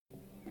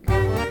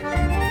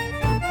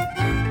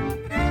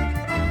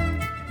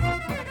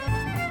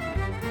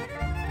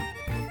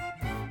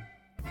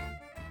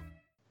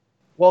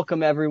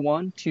Welcome,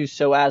 everyone, to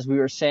So As We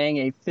Were Saying,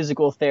 a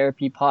physical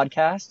therapy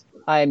podcast.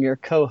 I am your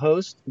co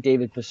host,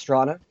 David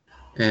Pastrana.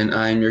 And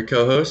I'm your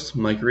co-host,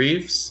 Mike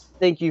Reeves.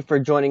 Thank you for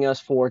joining us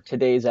for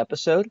today's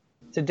episode.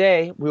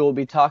 Today, we will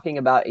be talking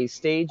about a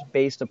stage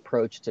based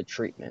approach to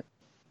treatment.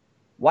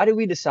 Why did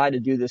we decide to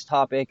do this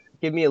topic?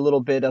 Give me a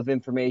little bit of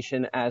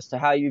information as to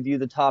how you view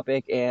the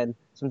topic and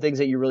some things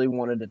that you really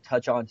wanted to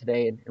touch on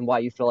today and why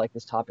you feel like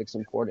this topic's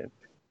important.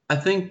 I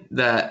think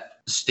that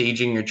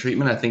staging your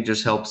treatment,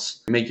 just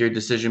helps make your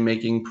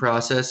decision-making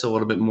process a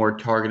little bit more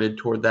targeted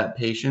toward that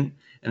patient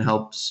and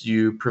helps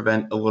you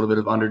prevent a little bit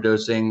of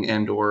underdosing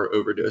and or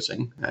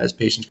overdosing as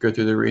patients go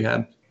through the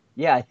rehab.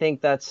 Yeah, I think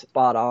that's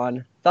spot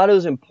on. Thought it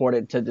was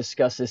important to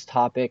discuss this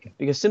topic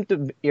because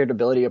symptom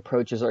irritability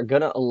approaches are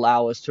going to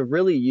allow us to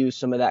really use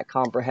some of that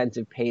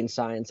comprehensive pain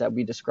science that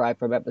we described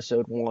from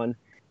episode 1.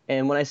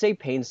 And when I say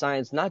pain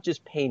science, not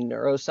just pain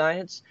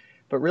neuroscience,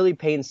 but really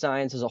pain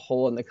science as a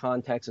whole in the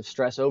context of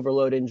stress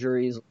overload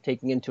injuries,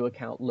 taking into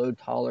account load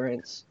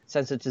tolerance,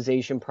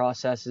 sensitization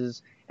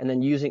processes, and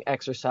then using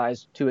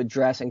exercise to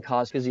address and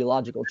cause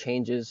physiological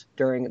changes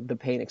during the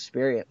pain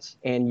experience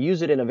and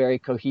use it in a very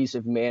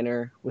cohesive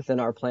manner within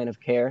our plan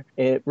of care.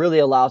 It really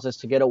allows us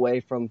to get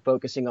away from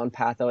focusing on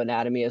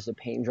pathoanatomy as the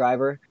pain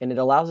driver, and it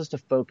allows us to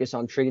focus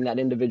on treating that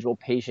individual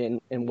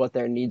patient and what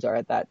their needs are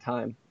at that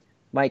time.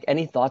 Mike,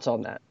 any thoughts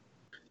on that?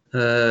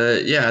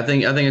 I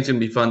think it's going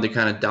to be fun to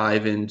kind of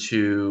dive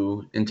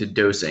into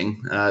dosing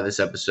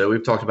this episode.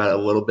 We've talked about it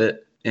a little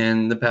bit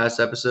in the past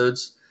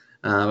episodes.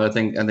 But I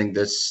think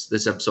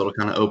this episode will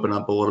kind of open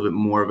up a little bit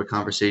more of a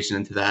conversation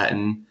into that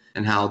and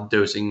how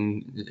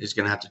dosing is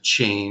going to have to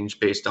change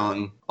based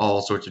on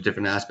all sorts of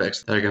different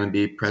aspects that are going to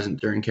be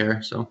present during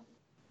care. So.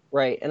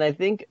 Right. And I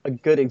think a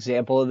good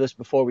example of this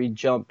before we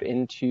jump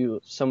into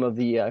some of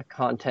the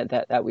content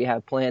that we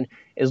have planned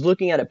is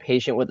looking at a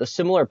patient with a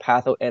similar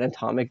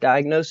pathoanatomic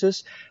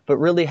diagnosis, but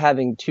really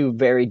having two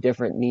very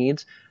different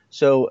needs.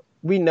 So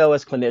we know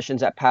as clinicians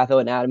that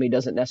pathoanatomy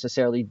doesn't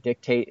necessarily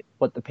dictate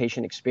what the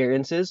patient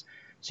experiences.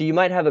 So you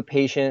might have a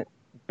patient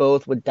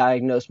both with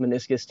diagnosed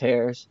meniscus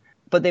tears,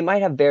 but they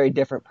might have very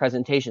different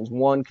presentations.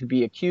 One could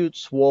be acute,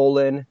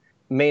 swollen,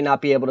 may not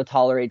be able to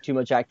tolerate too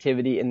much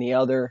activity, and the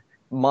other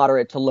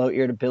moderate to low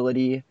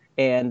irritability,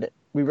 and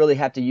we really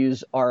have to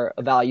use our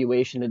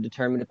evaluation to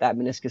determine if that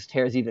meniscus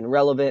tear is even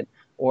relevant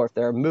or if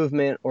there are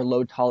movement or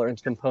load tolerance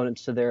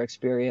components to their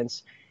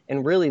experience.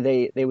 And really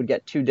they would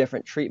get two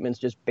different treatments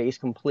just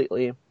based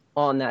completely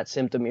on that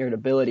symptom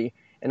irritability.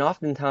 And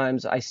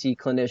oftentimes I see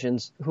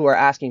clinicians who are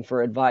asking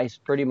for advice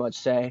pretty much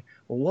say,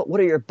 well, what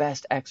are your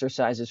best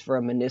exercises for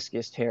a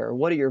meniscus tear? Or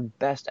what are your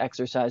best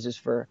exercises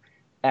for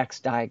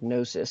X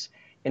diagnosis?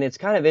 And it's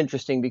kind of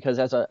interesting because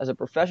as a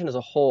profession as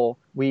a whole,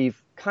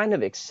 we've kind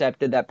of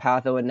accepted that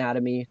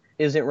pathoanatomy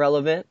isn't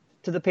relevant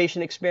to the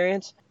patient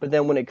experience. But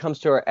then when it comes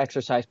to our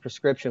exercise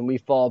prescription, we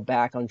fall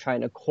back on trying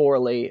to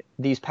correlate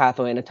these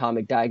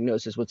pathoanatomic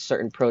diagnoses with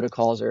certain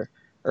protocols or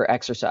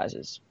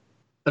exercises.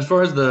 As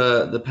far as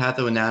the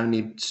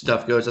pathoanatomy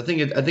stuff goes, I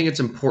think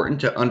it's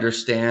important to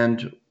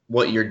understand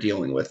what you're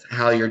dealing with,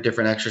 how your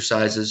different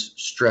exercises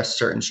stress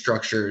certain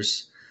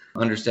structures.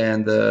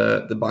 Understand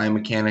the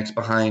biomechanics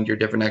behind your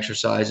different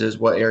exercises,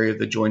 what area of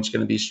the joint's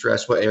going to be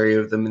stressed, what area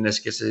of the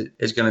meniscus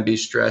is going to be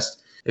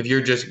stressed. If you're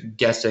just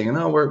guessing,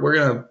 we're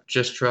going to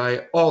just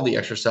try all the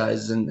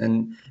exercises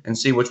and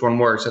see which one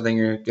works, I think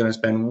you're going to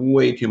spend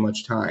way too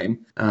much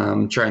time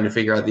trying to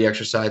figure out the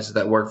exercises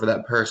that work for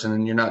that person,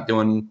 and you're not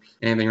doing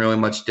anything really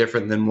much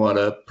different than what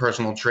a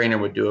personal trainer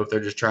would do if they're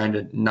just trying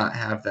to not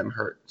have them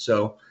hurt.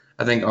 So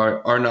I think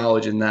our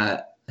knowledge in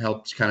that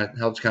helps kind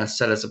of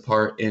set us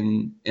apart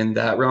in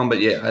that realm. But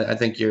yeah, I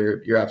think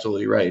you're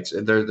absolutely right.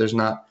 There's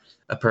not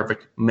a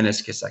perfect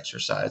meniscus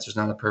exercise. There's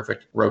not a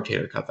perfect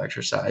rotator cuff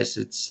exercise.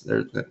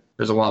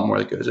 There's a lot more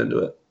that goes into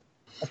it.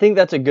 I think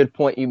that's a good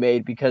point you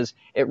made because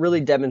it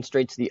really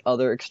demonstrates the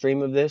other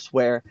extreme of this,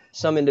 where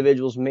some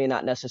individuals may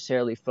not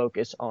necessarily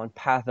focus on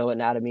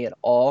pathoanatomy at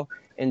all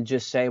and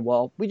just say,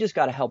 well, we just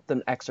got to help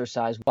them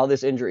exercise while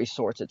this injury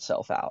sorts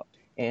itself out.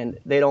 And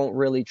they don't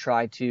really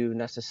try to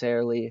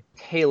necessarily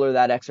tailor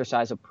that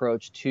exercise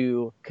approach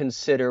to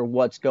consider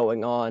what's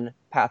going on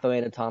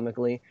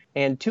pathoanatomically.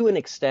 And to an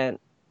extent,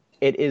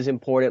 it is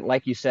important,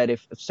 like you said,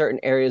 if certain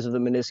areas of the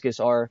meniscus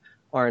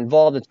are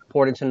involved, it's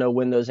important to know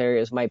when those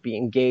areas might be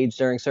engaged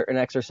during certain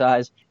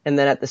exercise. And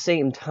then at the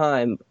same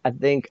time, I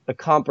think a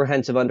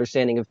comprehensive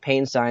understanding of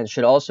pain science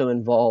should also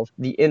involve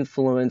the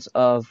influence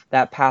of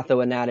that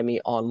pathoanatomy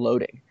on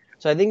loading.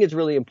 So I think it's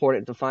really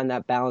important to find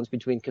that balance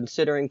between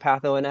considering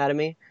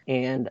pathoanatomy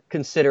and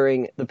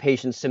considering the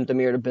patient's symptom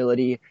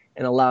irritability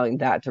and allowing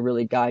that to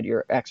really guide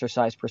your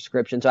exercise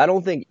prescription. So I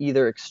don't think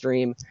either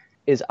extreme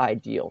is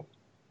ideal.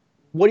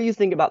 What do you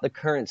think about the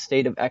current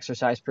state of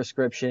exercise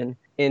prescription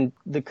in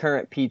the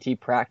current PT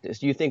practice?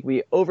 Do you think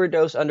we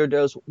overdose,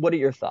 underdose? What are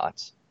your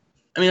thoughts?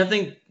 I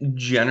think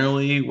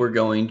generally we're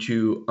going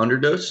to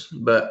underdose,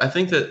 but I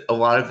think that a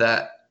lot of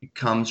that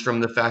comes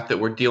from the fact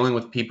that we're dealing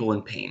with people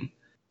in pain.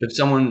 If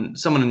someone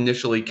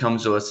initially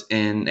comes to us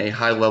in a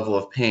high level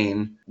of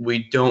pain,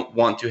 we don't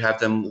want to have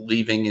them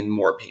leaving in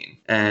more pain.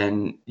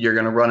 And you're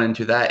going to run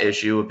into that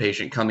issue, a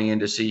patient coming in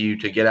to see you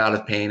to get out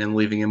of pain and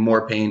leaving in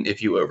more pain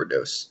if you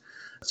overdose.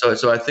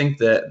 So I think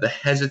that the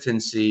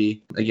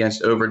hesitancy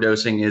against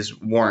overdosing is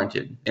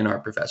warranted in our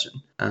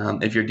profession.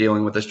 If you're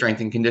dealing with the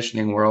strength and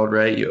conditioning world,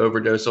 right, you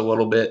overdose a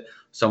little bit,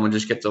 someone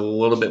just gets a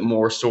little bit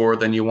more sore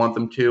than you want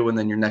them to, and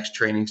then your next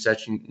training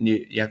session,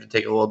 you have to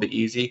take it a little bit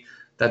easy.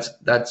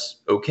 That's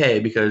okay,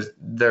 because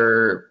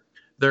their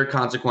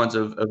consequence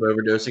of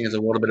overdosing is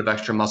a little bit of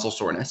extra muscle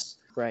soreness.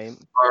 Right.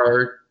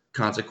 Our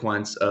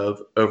consequence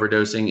of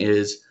overdosing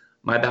is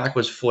my back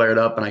was flared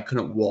up and I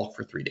couldn't walk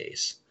for 3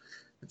 days.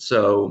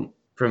 So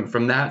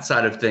from that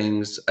side of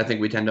things, I think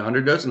we tend to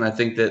underdose, and I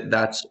think that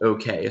that's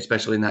okay,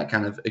 especially in that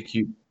kind of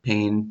acute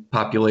pain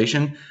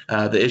population.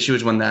 The issue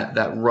is when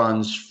that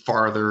runs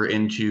farther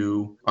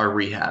into our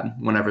rehab,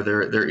 whenever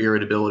their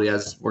irritability,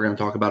 as we're going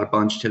to talk about a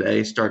bunch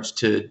today, starts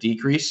to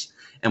decrease,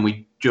 and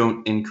we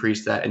don't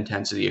increase that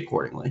intensity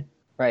accordingly.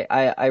 Right.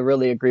 I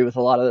really agree with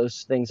a lot of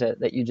those things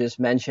that you just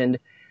mentioned.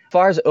 As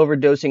far as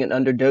overdosing and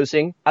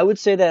underdosing, I would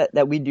say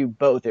that we do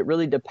both. It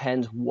really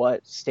depends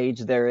what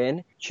stage they're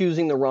in.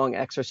 Choosing the wrong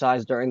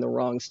exercise during the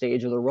wrong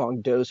stage or the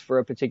wrong dose for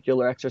a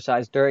particular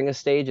exercise during a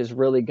stage is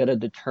really going to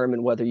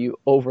determine whether you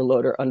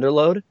overload or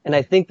underload. And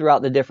I think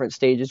throughout the different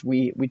stages,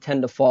 we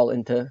tend to fall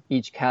into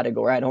each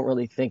category. I don't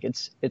really think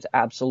it's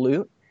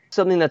absolute.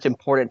 Something that's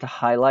important to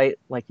highlight,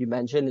 like you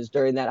mentioned, is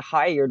during that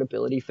high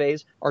irritability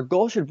phase, our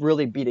goal should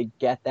really be to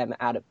get them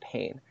out of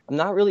pain. I'm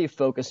not really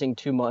focusing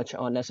too much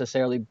on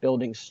necessarily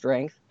building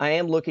strength. I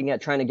am looking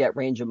at trying to get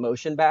range of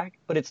motion back,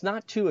 but it's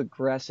not too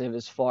aggressive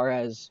as far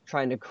as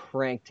trying to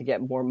crank to get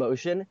more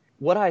motion.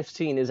 What I've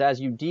seen is as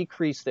you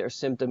decrease their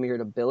symptom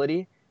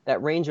irritability,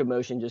 that range of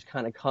motion just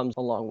kind of comes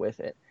along with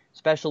it,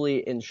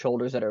 especially in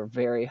shoulders that are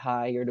very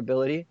high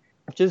irritability.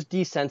 Just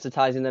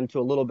desensitizing them to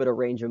a little bit of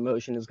range of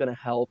motion is going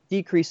to help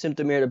decrease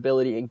symptom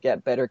irritability and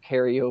get better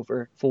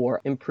carryover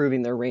for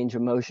improving their range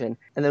of motion.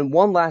 And then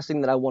one last thing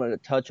that I wanted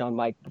to touch on,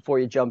 Mike, before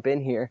you jump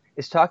in here,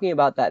 is talking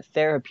about that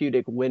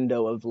therapeutic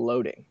window of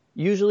loading.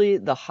 Usually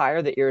the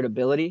higher the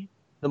irritability,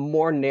 the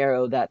more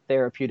narrow that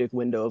therapeutic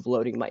window of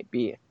loading might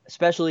be.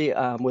 Especially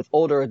with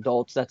older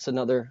adults, that's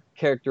another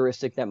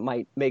characteristic that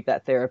might make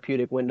that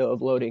therapeutic window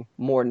of loading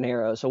more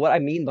narrow. So what I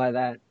mean by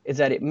that is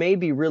that it may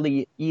be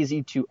really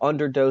easy to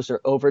underdose or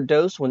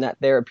overdose when that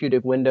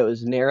therapeutic window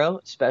is narrow,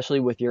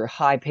 especially with your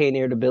high pain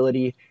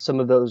irritability,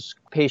 some of those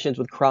patients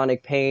with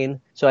chronic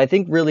pain. So I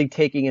think really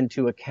taking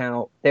into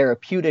account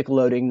therapeutic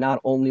loading,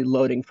 not only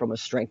loading from a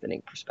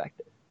strengthening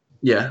perspective.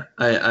 Yeah,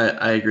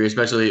 I agree,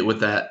 especially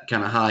with that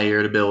kind of high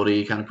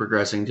irritability, kind of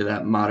progressing to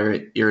that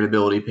moderate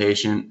irritability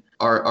patient.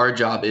 Our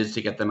job is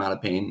to get them out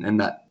of pain,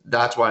 and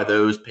that's why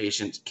those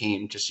patients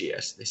came to see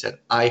us. They said,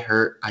 I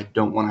hurt, I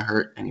don't want to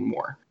hurt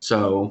anymore.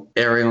 So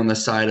erring on the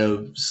side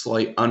of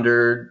slight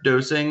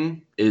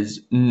underdosing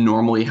is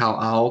normally how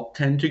I'll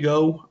tend to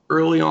go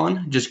early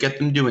on. Just get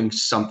them doing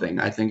something,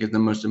 I think, is the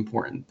most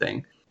important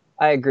thing.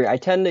 I agree. I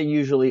tend to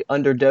usually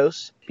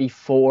underdose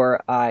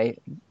before I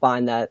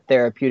find that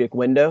therapeutic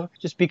window,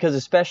 just because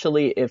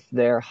especially if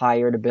they're high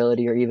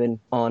irritability or even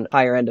on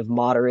higher end of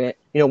moderate,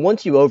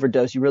 once you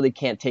overdose, you really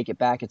can't take it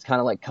back. It's kind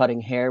of like cutting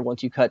hair.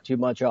 Once you cut too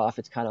much off,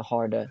 it's kind of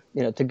hard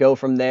to go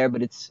from there,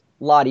 but it's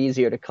a lot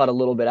easier to cut a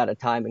little bit at a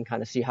time and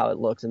kind of see how it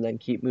looks and then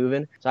keep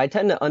moving. So I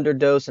tend to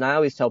underdose, and I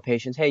always tell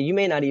patients, hey, you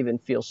may not even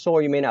feel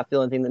sore. You may not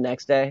feel anything the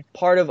next day.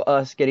 Part of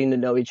us getting to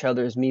know each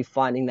other is me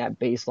finding that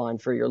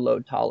baseline for your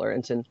load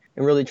tolerance and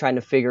really trying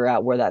to figure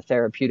out where that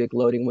therapeutic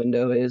loading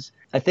window is.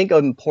 I think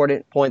an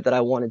important point that I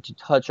wanted to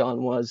touch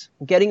on was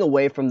getting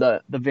away from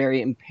the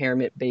very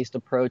impairment-based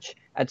approach.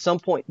 At some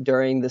point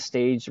during the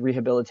stage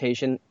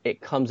rehabilitation,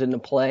 it comes into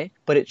play,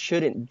 but it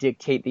shouldn't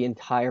dictate the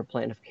entire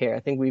plan of care. I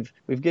think we've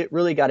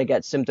really got to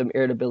get symptom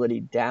irritability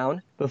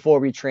down before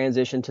we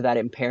transition to that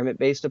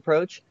impairment-based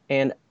approach.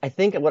 And I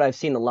think what I've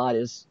seen a lot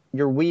is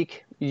you're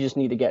weak, you just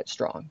need to get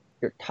strong.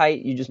 You're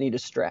tight, you just need to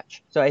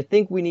stretch. So I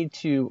think we need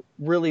to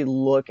really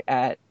look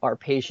at our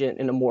patient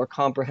in a more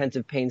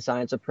comprehensive pain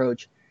science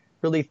approach,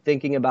 really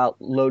thinking about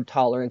load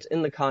tolerance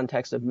in the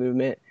context of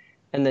movement,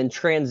 and then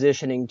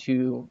transitioning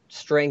to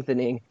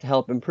strengthening to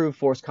help improve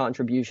force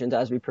contributions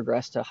as we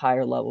progress to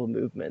higher level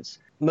movements.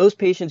 Most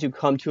patients who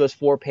come to us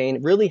for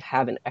pain really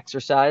haven't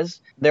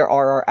exercised. There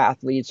are our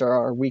athletes or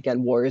our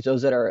weekend warriors,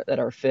 those that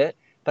are fit.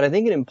 But I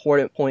think an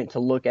important point to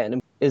look at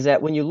is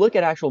that when you look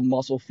at actual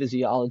muscle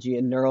physiology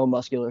and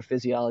neuromuscular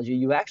physiology,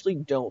 you actually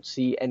don't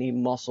see any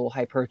muscle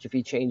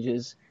hypertrophy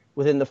changes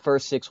within the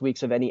first 6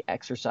 weeks of any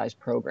exercise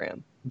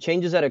program.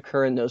 Changes that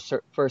occur in those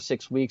first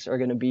 6 weeks are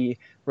going to be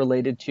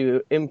related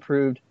to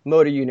improved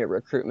motor unit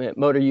recruitment,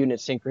 motor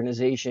unit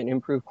synchronization,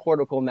 improved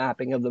cortical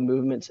mapping of the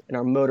movements in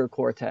our motor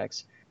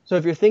cortex. So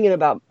if you're thinking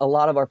about a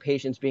lot of our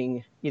patients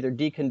being either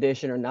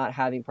deconditioned or not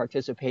having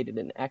participated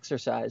in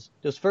exercise,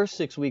 those first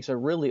 6 weeks are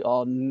really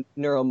all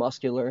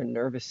neuromuscular and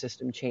nervous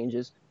system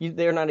changes.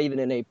 They're not even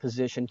in a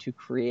position to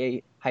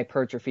create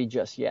hypertrophy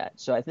just yet.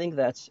 So I think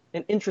that's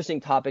an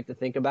interesting topic to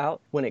think about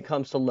when it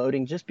comes to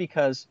loading, just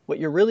because what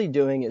you're really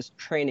doing is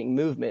training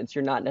movements.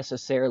 You're not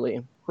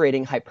necessarily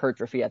creating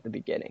hypertrophy at the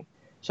beginning.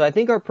 So I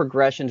think our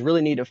progressions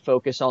really need to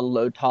focus on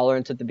load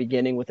tolerance at the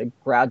beginning with a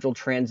gradual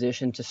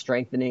transition to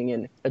strengthening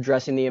and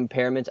addressing the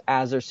impairments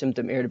as their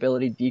symptom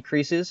irritability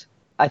decreases.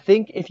 I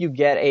think if you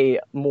get a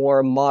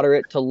more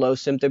moderate to low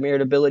symptom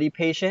irritability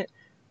patient,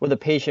 where the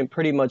patient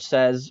pretty much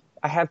says,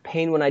 I have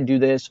pain when I do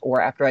this, or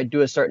after I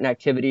do a certain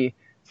activity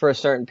for a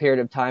certain period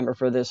of time or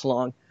for this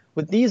long,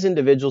 with these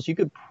individuals, you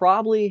could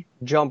probably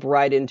jump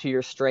right into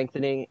your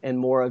strengthening and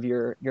more of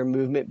your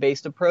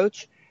movement-based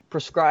approach.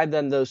 Prescribe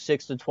them those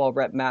 6 to 12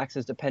 rep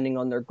maxes depending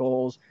on their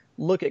goals.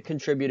 Look at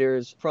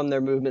contributors from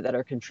their movement that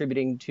are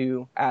contributing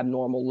to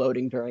abnormal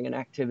loading during an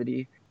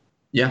activity.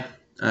 Yeah,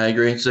 I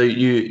agree. So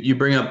you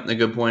bring up a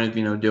good point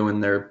of,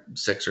 doing their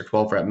 6 or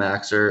 12 rep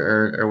max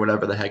or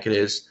whatever the heck it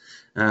is.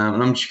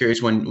 And I'm just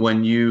curious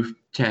when you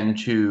tend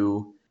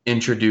to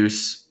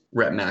introduce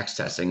rep max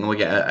testing, like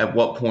at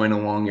what point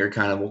along your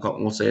kind of,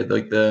 we'll say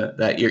like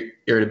that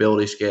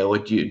irritability scale,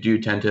 like do you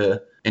tend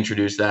to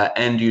introduce that,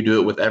 and do you do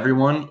it with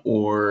everyone,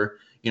 or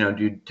do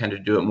you tend to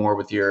do it more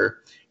with your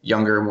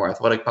younger, more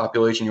athletic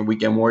population, your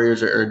weekend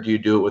warriors, or do you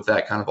do it with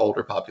that kind of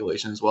older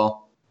population as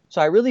well?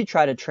 So I really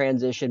try to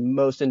transition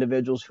most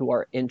individuals who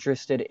are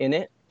interested in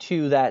it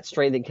to that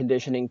strength and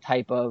conditioning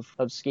type of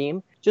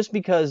scheme, just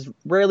because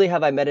rarely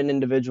have I met an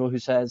individual who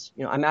says,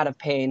 I'm out of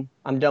pain,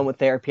 I'm done with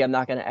therapy, I'm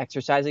not going to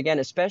exercise again,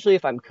 especially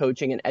if I'm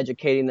coaching and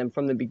educating them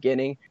from the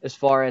beginning as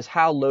far as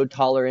how load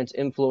tolerance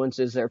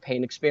influences their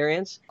pain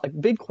experience. A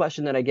big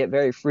question that I get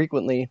very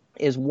frequently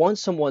is,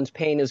 once someone's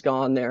pain is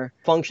gone, their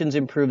functions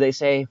improve, they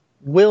say,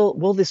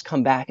 Will this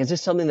come back? Is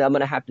this something that I'm going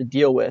to have to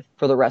deal with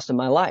for the rest of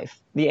my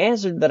life? The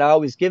answer that I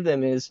always give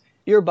them is,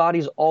 your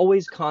body's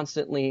always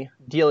constantly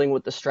dealing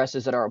with the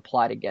stresses that are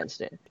applied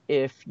against it.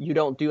 If you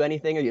don't do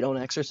anything or you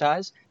don't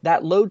exercise,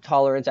 that load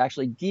tolerance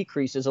actually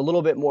decreases a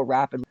little bit more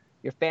rapidly.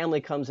 Your family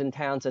comes in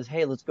town, says,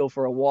 hey, let's go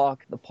for a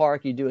walk. The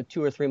park, you do a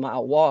 2 or 3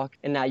 mile walk,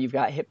 and now you've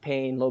got hip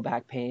pain, low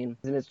back pain.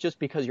 And it's just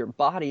because your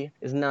body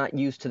is not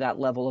used to that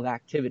level of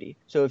activity.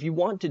 So if you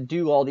want to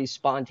do all these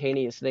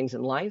spontaneous things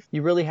in life,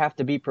 you really have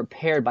to be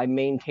prepared by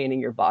maintaining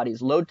your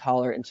body's load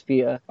tolerance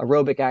via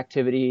aerobic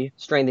activity,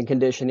 strength and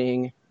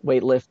conditioning,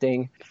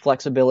 weightlifting,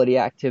 flexibility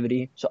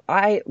activity. So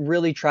I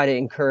really try to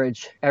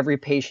encourage every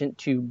patient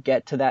to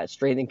get to that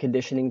strength and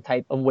conditioning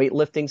type of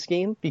weightlifting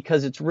scheme,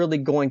 because it's really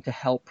going to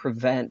help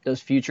prevent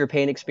those future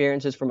pain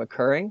experiences from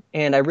occurring.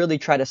 And I really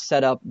try to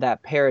set up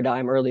that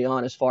paradigm early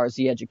on as far as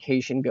the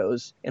education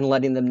goes, and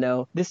letting them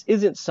know this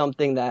isn't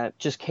something that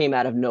just came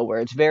out of nowhere.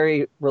 It's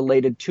very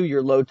related to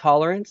your load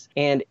tolerance.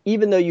 And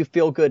even though you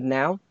feel good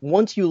now,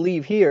 once you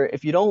leave here,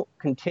 if you don't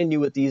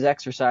continue with these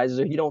exercises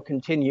or you don't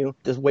continue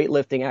this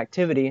weightlifting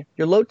activity,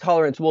 your load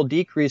tolerance will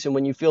decrease. And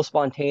when you feel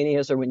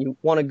spontaneous or when you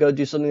want to go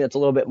do something that's a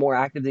little bit more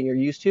active than you're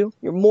used to,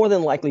 you're more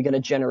than likely going to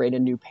generate a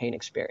new pain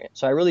experience.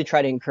 So I really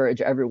try to encourage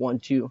everyone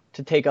to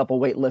take up a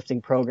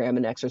weightlifting program,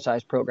 an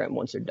exercise program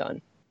once they're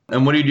done.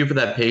 And what do you do for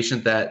that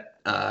patient that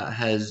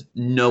has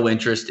no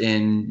interest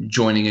in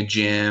joining a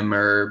gym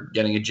or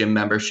getting a gym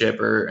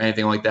membership or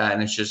anything like that,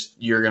 and it's just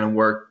you're going to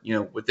work,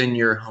 within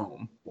your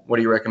home? What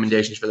are your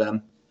recommendations for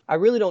them? I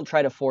really don't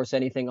try to force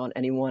anything on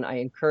anyone. I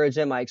encourage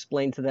them. I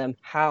explain to them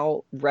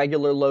how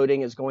regular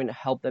loading is going to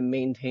help them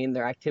maintain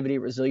their activity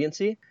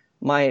resiliency.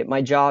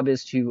 My job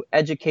is to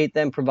educate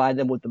them, provide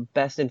them with the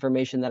best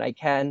information that I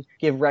can,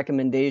 give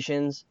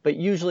recommendations. But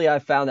usually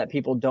I've found that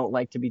people don't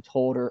like to be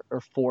told or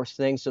force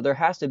things. So there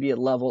has to be a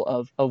level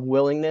of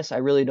willingness. I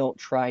really don't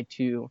try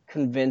to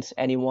convince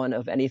anyone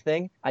of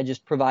anything. I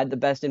just provide the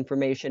best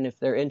information. If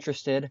they're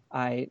interested,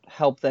 I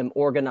help them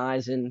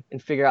organize and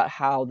figure out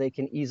how they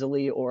can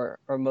easily or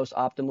most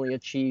optimally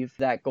achieve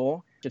that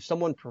goal. If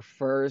someone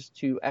prefers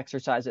to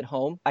exercise at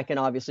home, I can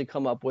obviously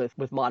come up with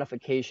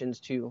modifications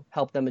to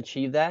help them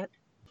achieve that.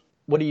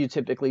 What do you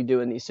typically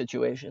do in these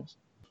situations?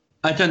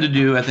 I tend to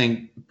do, I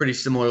think, pretty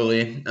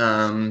similarly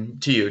to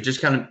you.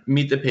 Just kind of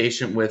meet the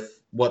patient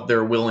with what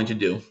they're willing to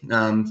do.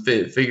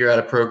 Figure out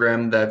a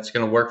program that's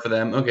going to work for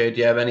them. Okay,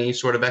 do you have any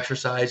sort of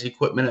exercise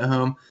equipment at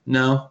home?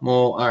 No?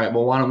 Well, all right.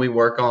 Well, why don't we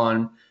work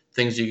on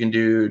things you can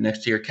do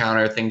next to your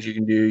counter, things you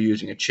can do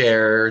using a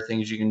chair,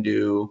 things you can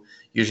do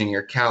using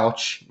your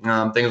couch,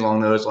 things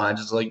along those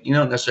lines. It's like, you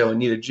don't necessarily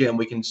need a gym.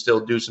 We can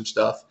still do some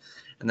stuff.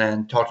 And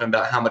then talk to them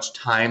about how much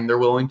time they're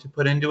willing to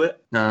put into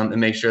it, and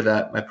make sure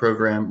that my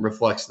program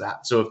reflects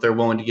that. So if they're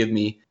willing to give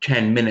me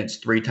 10 minutes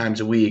 3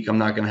 times a week, I'm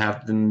not going to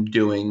have them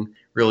doing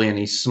really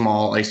any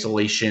small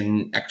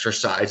isolation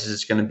exercises.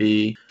 It's going to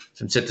be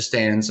some sit to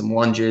stand, some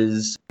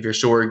lunges. If you're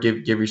sore,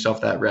 give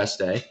yourself that rest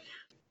day.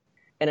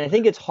 And I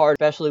think it's hard,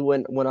 especially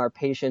when our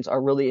patients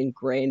are really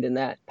ingrained in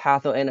that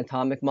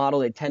pathoanatomic model.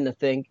 They tend to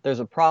think there's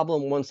a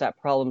problem. Once that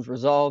problem's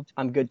resolved,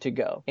 I'm good to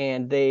go.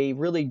 And they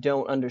really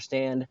don't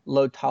understand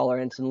load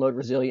tolerance and load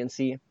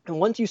resiliency. And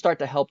once you start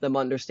to help them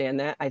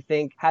understand that, I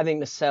think having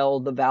to sell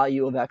the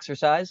value of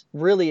exercise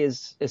really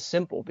is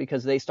simple,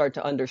 because they start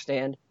to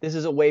understand this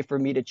is a way for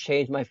me to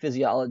change my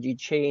physiology,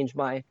 change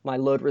my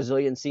load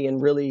resiliency,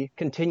 and really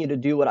continue to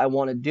do what I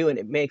want to do. And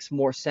it makes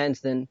more sense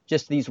than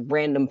just these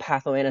random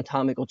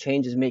pathoanatomical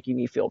changes making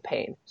me feel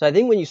pain. So I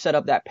think when you set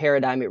up that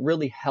paradigm, it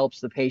really helps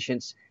the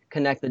patients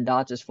connect the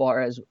dots as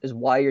far as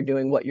why you're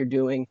doing what you're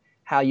doing,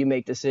 how you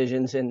make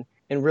decisions, and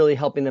really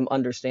helping them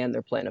understand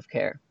their plan of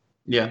care.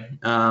 Yeah,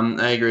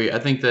 I agree. I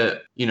think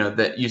that,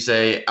 that you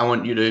say, I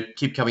want you to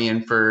keep coming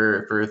in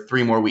for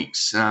 3 more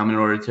weeks in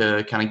order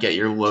to kind of get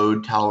your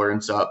load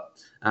tolerance up.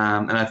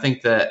 And I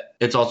think that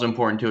it's also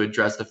important to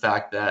address the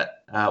fact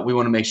that we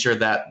want to make sure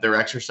that their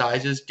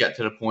exercises get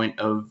to the point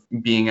of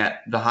being at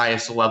the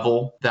highest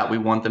level that we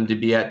want them to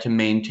be at to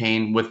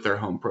maintain with their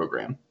home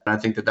program. And I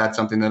think that that's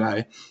something that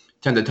I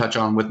tend to touch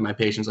on with my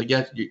patients. Like,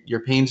 yes, your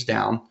pain's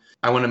down.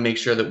 I want to make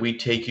sure that we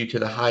take you to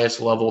the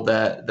highest level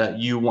that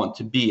you want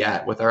to be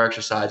at with our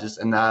exercises,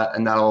 and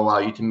that'll allow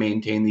you to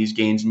maintain these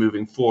gains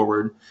moving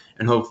forward,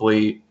 and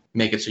hopefully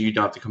make it so you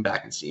don't have to come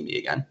back and see me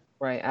again.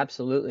 Right,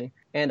 absolutely.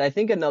 And I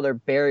think another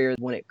barrier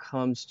when it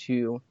comes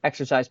to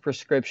exercise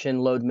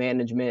prescription, load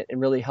management,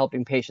 and really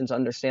helping patients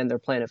understand their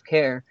plan of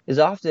care is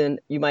often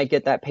you might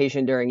get that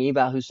patient during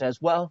eval who says,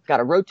 well,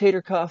 got a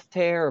rotator cuff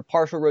tear or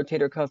partial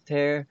rotator cuff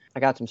tear. I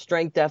got some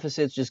strength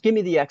deficits. Just give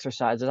me the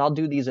exercises. I'll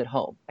do these at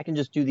home. I can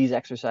just do these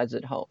exercises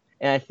at home.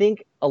 And I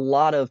think a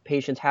lot of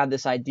patients have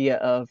this idea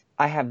of,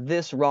 I have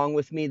this wrong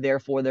with me,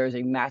 therefore there's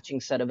a matching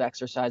set of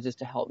exercises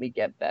to help me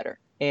get better.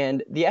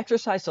 And the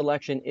exercise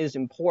selection is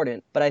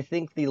important, but I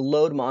think the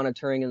load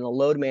monitoring and the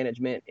load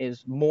management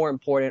is more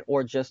important,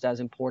 or just as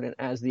important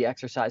as the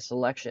exercise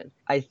selection.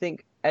 I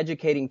think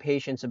educating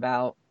patients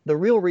about the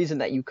real reason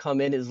that you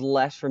come in is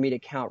less for me to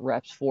count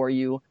reps for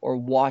you or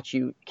watch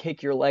you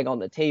kick your leg on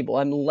the table.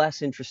 I'm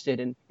less interested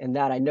in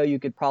that. I know you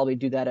could probably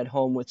do that at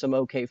home with some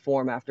okay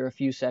form after a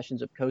few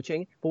sessions of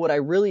coaching. But what I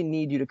really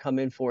need you to come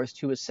in for is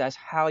to assess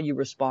how you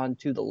respond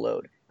to the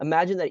load.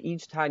 Imagine that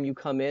each time you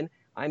come in,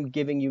 I'm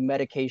giving you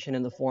medication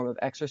in the form of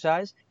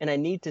exercise, and I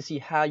need to see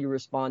how you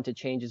respond to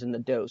changes in the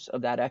dose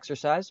of that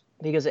exercise,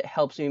 because it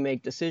helps me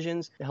make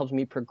decisions, it helps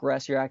me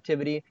progress your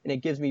activity, and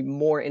it gives me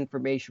more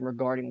information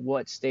regarding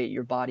what state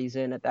your body's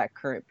in at that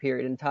current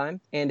period in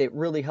time, and it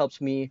really helps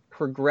me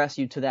progress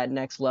you to that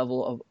next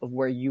level of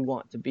where you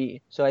want to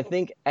be. So I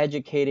think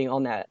educating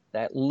on that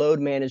load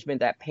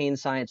management, that pain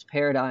science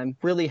paradigm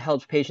really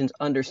helps patients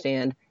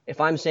understand, if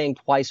I'm saying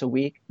twice a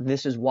week,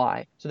 this is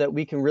why, so that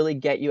we can really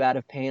get you out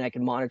of pain. I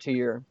can monitor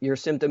your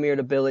symptom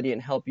irritability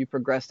and help you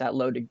progress that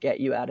load to get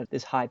you out of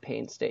this high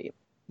pain state.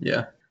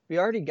 Yeah. We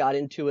already got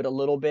into it a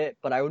little bit,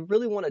 but I would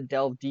really want to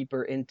delve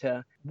deeper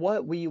into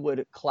what we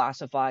would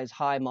classify as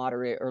high,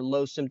 moderate, or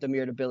low symptom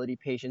irritability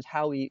patients,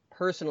 how we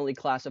personally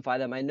classify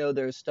them. I know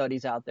there's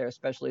studies out there,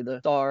 especially the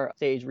STAR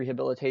stage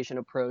rehabilitation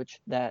approach,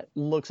 that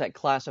looks at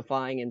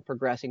classifying and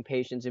progressing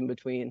patients in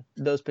between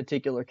those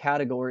particular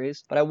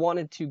categories. But I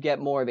wanted to get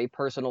more of a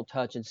personal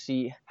touch and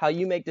see how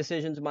you make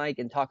decisions, Mike,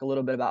 and talk a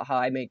little bit about how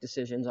I make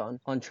decisions on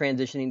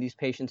transitioning these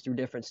patients through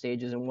different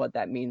stages and what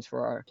that means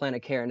for our plan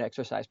of care and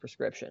exercise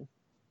prescription.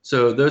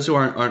 So those who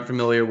aren't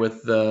familiar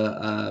with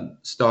the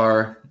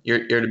STAR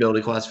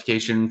irritability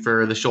classification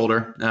for the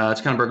shoulder,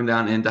 it's kind of broken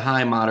down into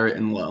high, moderate,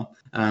 and low.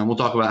 We'll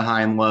talk about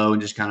high and low,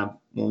 and just kind of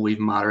we'll leave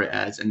moderate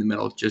as in the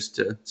middle just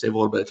to save a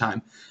little bit of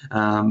time.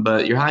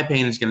 But your high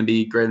pain is going to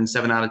be greater than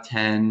 7 out of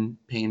 10.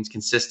 Pain's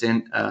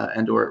consistent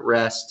and or at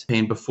rest.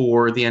 Pain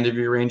before the end of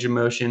your range of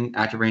motion,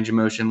 active range of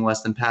motion,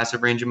 less than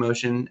passive range of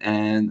motion,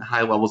 and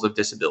high levels of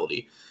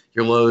disability.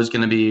 Your low is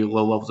going to be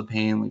low levels of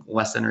pain, like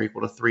less than or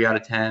equal to 3 out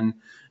of 10.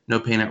 No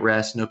pain at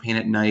rest, no pain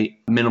at night,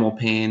 minimal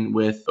pain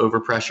with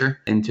overpressure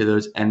into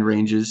those end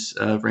ranges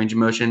of range of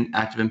motion.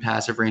 Active and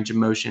passive range of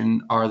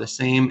motion are the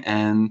same,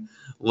 and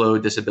low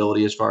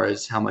disability as far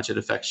as how much it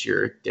affects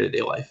your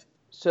day-to-day life.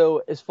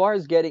 So as far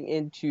as getting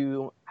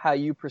into how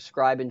you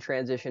prescribe and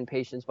transition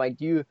patients, Mike,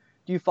 do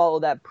you follow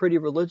that pretty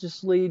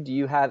religiously? Do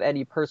you have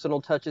any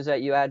personal touches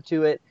that you add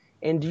to it?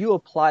 And do you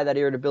apply that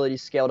irritability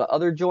scale to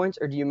other joints,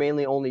 or do you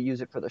mainly only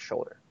use it for the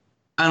shoulder?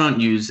 I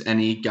don't use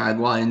any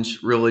guidelines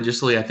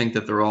religiously. I think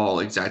that they're all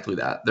exactly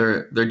that.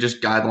 They're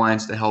just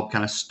guidelines to help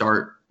kind of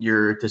start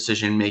your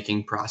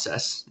decision-making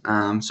process.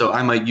 So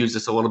I might use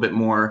this a little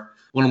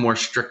more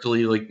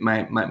strictly, like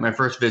my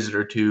first visit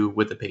or two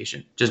with the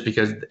patient, just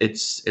because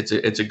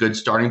it's a good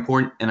starting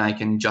point, and I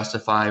can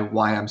justify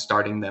why I'm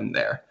starting them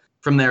there.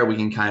 From there, we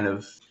can kind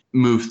of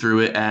move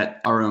through it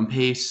at our own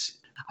pace.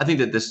 I think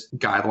that this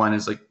guideline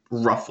is like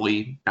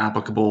roughly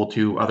applicable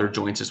to other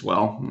joints as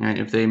well. Right?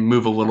 If they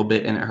move a little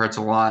bit and it hurts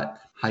a lot,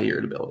 high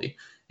irritability.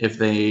 If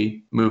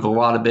they move a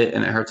lot of bit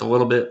and it hurts a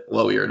little bit,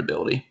 low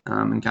irritability,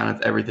 and kind of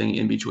everything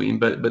in between.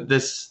 But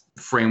this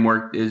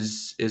framework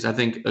is I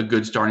think a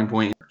good starting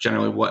point.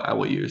 Generally, what I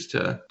will use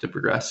to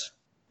progress.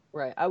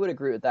 Right. I would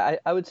agree with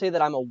that. I would say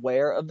that I'm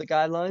aware of the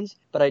guidelines,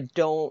 but I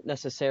don't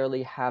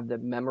necessarily have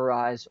them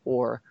memorized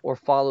or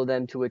follow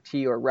them to a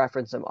T or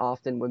reference them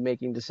often when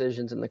making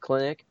decisions in the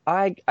clinic.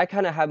 I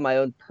kind of have my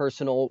own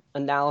personal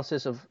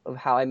analysis of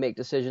how I make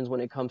decisions when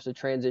it comes to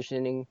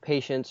transitioning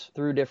patients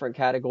through different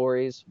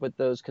categories with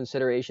those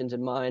considerations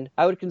in mind.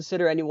 I would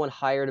consider anyone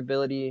higher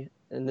ability,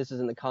 and this is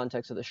in the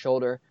context of the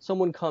shoulder,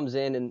 someone comes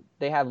in and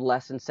they have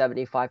less than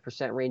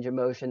 75% range of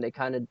motion. They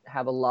kind of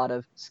have a lot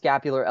of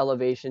scapular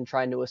elevation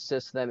trying to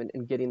assist them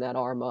in getting that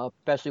arm up,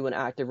 especially when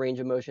active range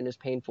of motion is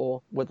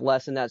painful with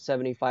less than that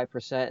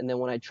 75%. And then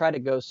when I try to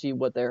go see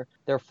what their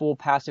full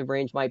passive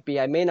range might be,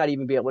 I may not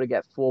even be able to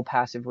get full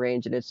passive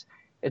range. And it's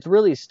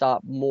really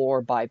stopped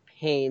more by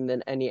pain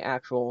than any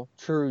actual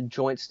true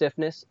joint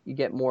stiffness. You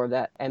get more of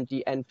that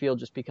empty end field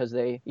just because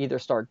they either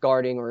start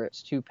guarding or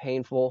it's too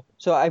painful.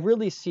 So I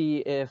really see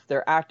if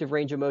their active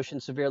range of motion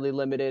is severely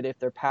limited, if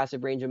their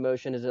passive range of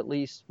motion is at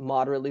least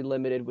moderately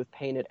limited with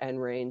pain at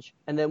end range.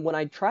 And then when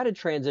I try to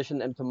transition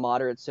them to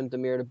moderate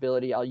symptom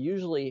irritability, I'll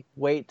usually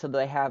wait till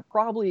they have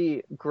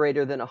probably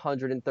greater than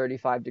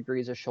 135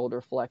 degrees of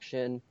shoulder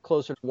flexion,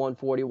 closer to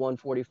 140,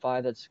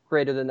 145. That's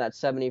greater than that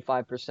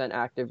 75%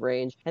 active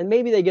range. And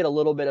maybe they get a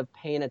little bit of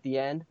pain at the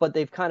end, but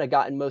they've kind of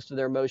gotten most of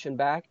their motion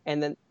back.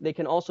 And then they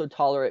can also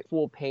tolerate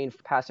full pain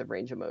for passive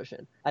range of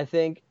motion. I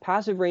think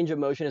passive range of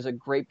motion is a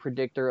great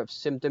predictor of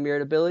symptom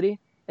irritability.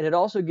 And it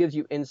also gives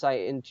you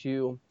insight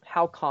into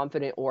how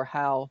confident or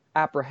how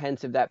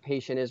apprehensive that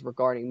patient is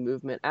regarding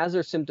movement. As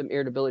their symptom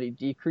irritability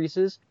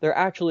decreases, they're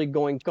actually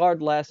going to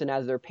guard less, and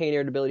as their pain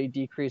irritability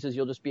decreases,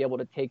 you'll just be able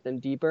to take them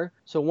deeper.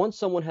 So once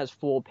someone has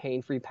full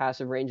pain-free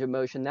passive range of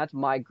motion, that's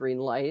my green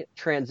light.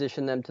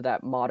 Transition them to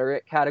that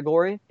moderate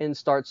category and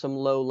start some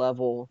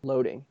low-level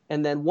loading.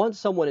 And then once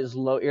someone is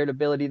low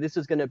irritability, this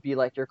is going to be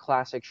like your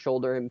classic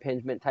shoulder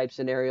impingement type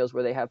scenarios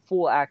where they have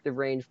full active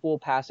range, full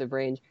passive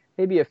range,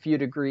 maybe a few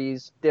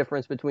degrees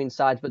difference between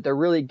sides, but they're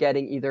really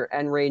getting either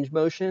end range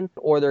motion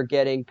or they're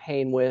getting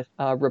pain with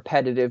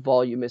repetitive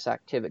voluminous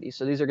activity.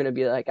 So these are going to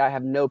be like, I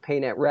have no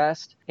pain at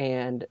rest.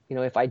 And,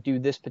 if I do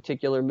this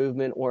particular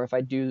movement or if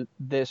I do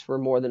this for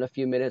more than a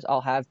few minutes,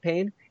 I'll have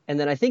pain. And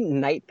then I think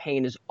night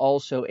pain is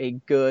also a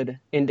good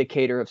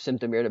indicator of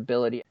symptom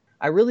irritability.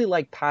 I really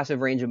like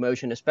passive range of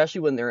motion,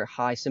 especially when they're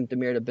high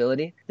symptom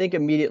irritability. I think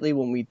immediately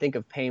when we think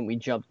of pain, we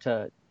jump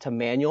to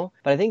manual.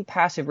 But I think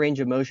passive range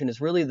of motion is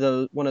really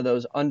one of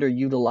those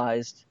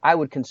underutilized, I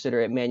would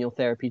consider it manual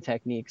therapy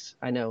techniques.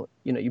 I know,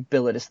 you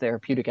bill it as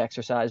therapeutic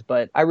exercise,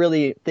 but I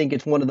really think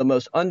it's one of the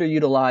most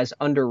underutilized,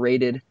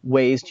 underrated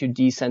ways to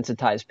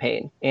desensitize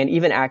pain. And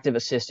even active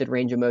assisted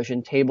range of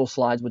motion, table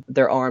slides with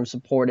their arms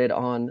supported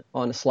on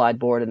a slide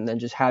board and then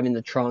just having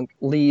the trunk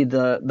lead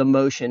the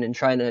motion and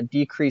trying to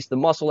decrease the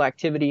muscle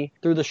activity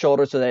through the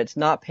shoulder so that it's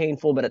not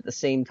painful, but at the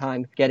same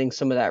time getting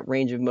some of that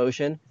range of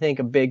motion. I think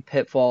a big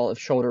pitfall of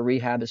shoulder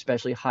rehab,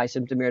 especially high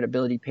symptom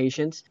irritability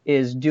patients,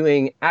 is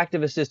doing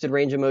active assisted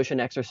range of motion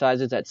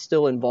exercises that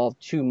still involve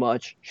too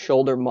much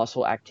shoulder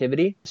muscle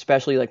activity,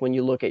 especially like when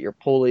you look at your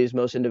pulleys,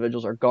 most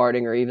individuals are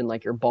guarding, or even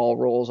like your ball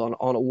rolls on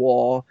a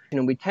wall.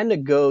 We tend to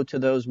go to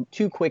those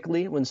too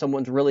quickly when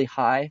someone's really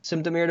high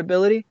symptom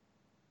irritability.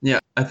 Yeah,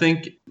 I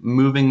think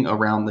moving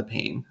around the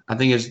pain, I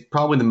think is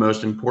probably the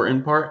most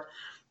important part.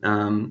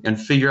 And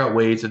figure out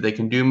ways that they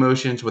can do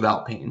motions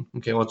without pain.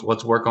 Okay,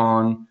 let's work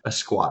on a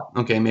squat.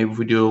 Okay, maybe if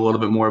we do a little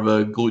bit more of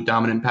a glute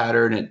dominant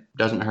pattern, it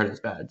doesn't hurt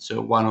as bad.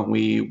 So why don't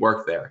we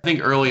work there? I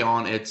think early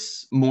on,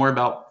 it's more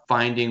about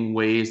finding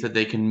ways that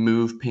they can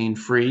move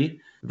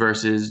pain-free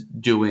versus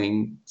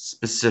doing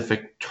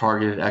specific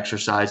targeted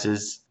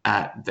exercises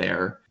at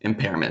their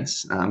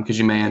impairments, because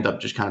you may end up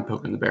just kind of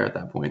poking the bear at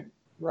that point.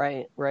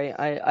 Right.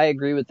 I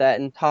agree with that.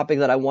 And topic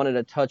that I wanted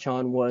to touch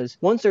on was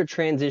once they're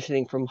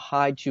transitioning from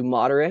high to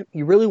moderate,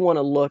 you really want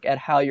to look at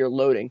how you're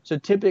loading. So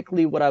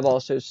typically what I've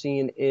also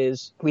seen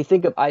is we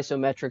think of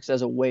isometrics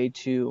as a way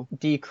to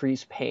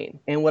decrease pain.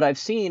 And what I've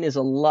seen is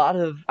a lot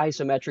of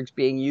isometrics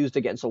being used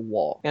against a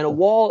wall. And a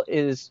wall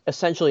is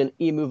essentially an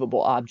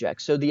immovable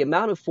object. So the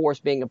amount of force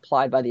being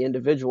applied by the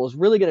individual is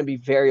really going to be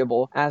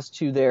variable as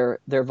to their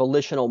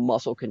volitional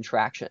muscle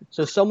contraction.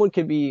 So someone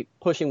could be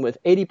pushing with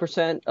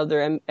 80% of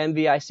their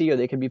MVIC, or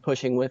they could be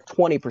pushing with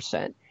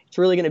 20%. It's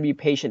really going to be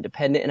patient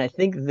dependent. And I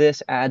think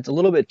this adds a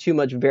little bit too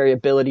much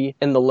variability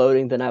in the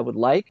loading than I would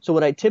like. So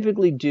what I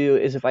typically do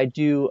is if I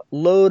do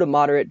low to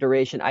moderate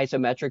duration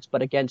isometrics,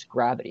 but against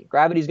gravity,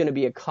 gravity is going to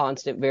be a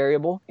constant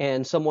variable,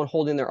 and someone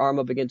holding their arm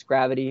up against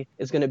gravity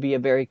is going to be a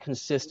very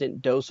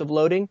consistent dose of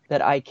loading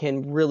that I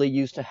can really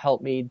use to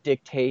help me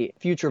dictate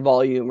future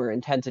volume or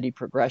intensity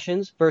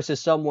progressions versus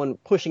someone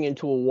pushing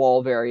into a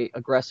wall very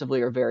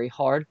aggressively or very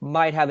hard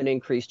might have an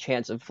increased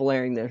chance of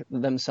flaring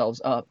themselves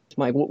up.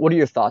 Mike, what are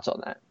your thoughts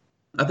on that?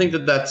 I think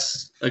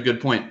that's a good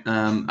point.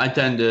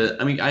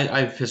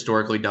 I've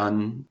historically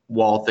done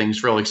wall things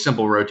for like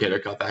simple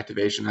rotator cuff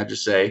activation. I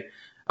just say,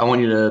 I want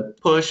you to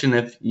push, and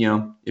if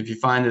you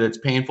find that it's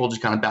painful,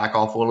 just kind of back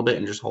off a little bit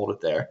and just hold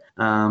it there.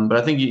 But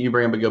I think you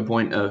bring up a good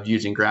point of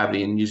using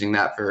gravity and using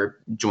that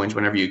for joints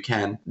whenever you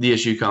can. The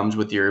issue comes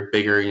with your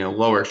bigger,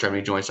 lower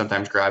extremity joints.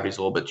 Sometimes gravity is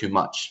a little bit too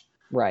much.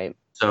 Right.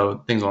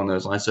 So things along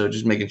those lines. So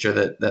just making sure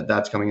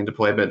that's coming into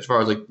play. But as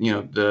far as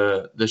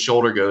the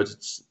shoulder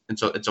goes,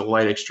 it's a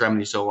light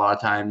extremity. So a lot of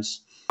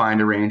times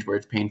find a range where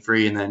it's pain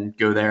free and then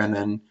go there. And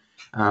then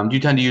do you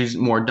tend to use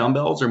more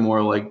dumbbells or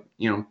more like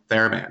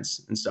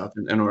TheraBands and stuff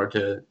in order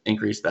to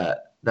increase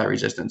that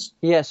resistance?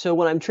 Yeah, so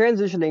when I'm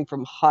transitioning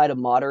from high to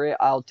moderate,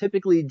 I'll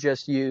typically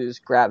just use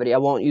gravity. I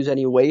won't use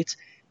any weights.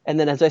 And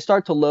then as I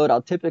start to load,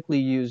 I'll typically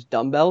use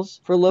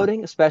dumbbells for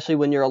loading, especially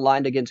when you're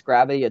aligned against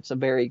gravity. It's a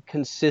very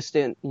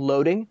consistent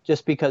loading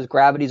just because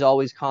gravity's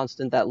always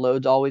constant, that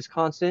load's always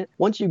constant.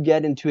 Once you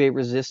get into a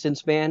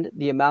resistance band,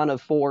 the amount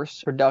of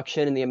force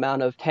production and the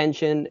amount of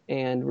tension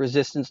and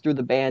resistance through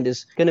the band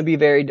is going to be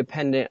very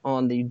dependent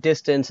on the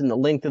distance and the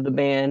length of the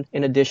band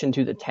in addition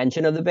to the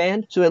tension of the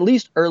band. So at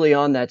least early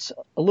on, that's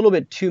a little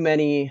bit too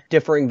many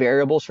differing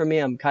variables for me.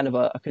 I'm kind of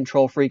a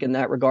control freak in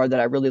that regard, that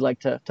I really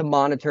like to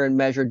monitor and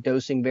measure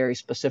dosing very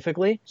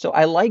specifically. So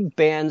I like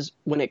bands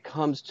when it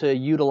comes to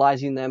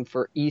utilizing them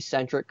for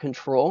eccentric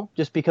control,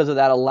 just because of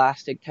that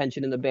elastic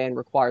tension in the band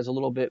requires a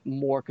little bit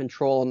more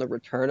control on the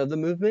return of the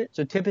movement.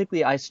 So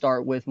typically I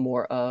start with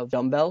more of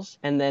dumbbells.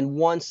 And then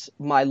once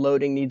my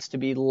loading needs to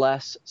be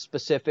less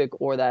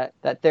specific, or that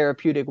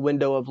therapeutic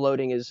window of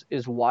loading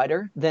is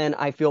wider, then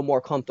I feel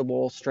more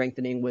comfortable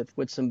strengthening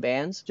with some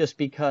bands, just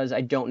because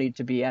I don't need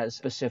to be as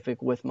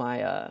specific with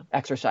my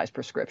exercise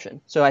prescription.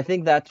 So I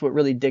think that's what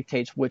really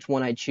dictates which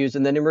one I choose.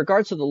 And then in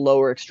regards to the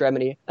lower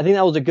extremity, I think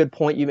that was a good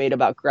point you made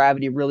about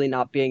gravity really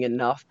not being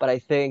enough. But I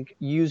think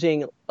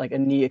using like a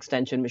knee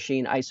extension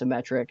machine,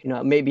 isometric,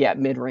 maybe at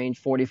mid-range,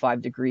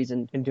 45 degrees,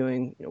 and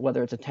doing,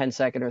 whether it's a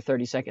 10-second or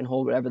 30-second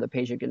hold, whatever the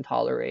patient can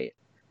tolerate.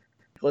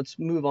 Let's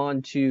move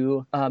on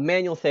to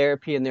manual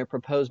therapy and their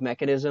proposed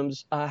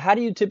mechanisms. How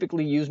do you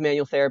typically use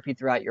manual therapy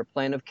throughout your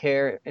plan of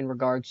care in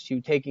regards to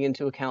taking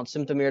into account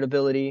symptom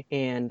irritability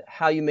and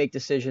how you make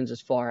decisions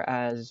as far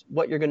as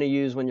what you're going to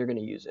use when you're going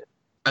to use it?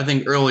 I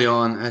think early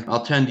on,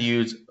 I'll tend to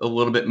use a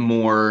little bit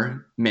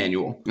more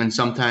manual. And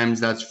sometimes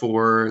that's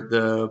for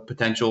the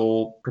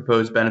potential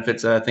proposed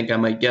benefits that I think I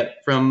might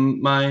get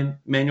from my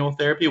manual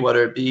therapy,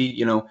 whether it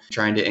be,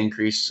 trying to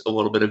increase a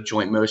little bit of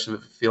joint motion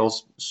if it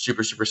feels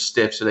super, super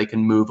stiff so they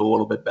can move a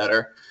little bit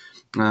better.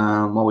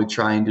 While we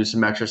try and do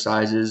some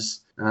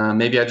exercises,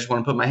 maybe I just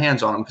want to put my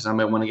hands on them because I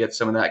might want to get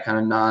some of that kind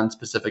of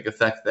non-specific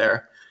effect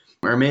there.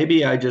 Or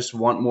maybe I just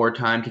want more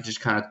time to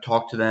just kind of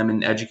talk to them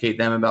and educate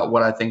them about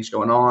what I think is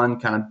going on,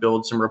 kind of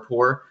build some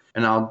rapport,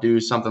 and I'll do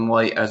something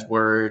light as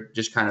we're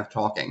just kind of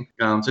talking.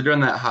 So during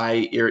that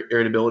high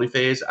irritability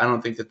phase, I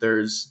don't think that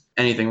there's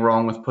anything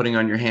wrong with putting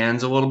on your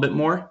hands a little bit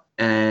more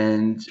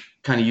and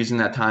kind of using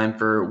that time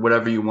for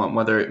whatever you want,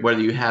 whether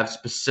you have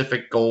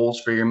specific goals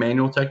for your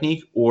manual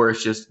technique, or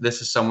it's just this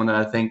is someone that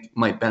I think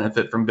might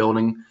benefit from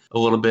building a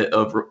little bit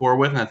of rapport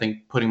with, and I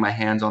think putting my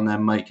hands on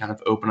them might kind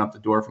of open up the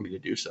door for me to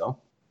do so.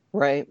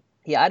 Right.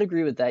 Yeah, I'd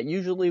agree with that.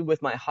 Usually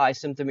with my high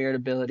symptom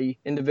irritability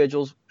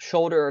individuals,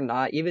 shoulder or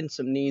not, even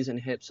some knees and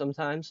hips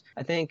sometimes,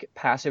 I think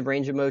passive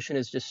range of motion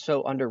is just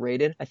so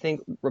underrated. I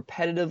think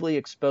repetitively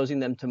exposing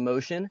them to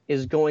motion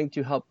is going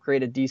to help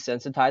create a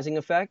desensitizing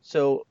effect.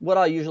 So what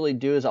I'll usually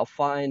do is I'll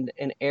find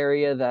an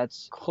area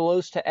that's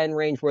close to end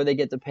range where they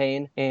get the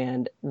pain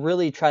and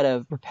really try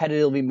to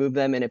repetitively move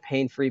them in a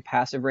pain-free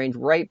passive range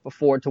right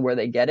before to where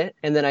they get it.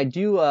 And then I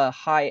do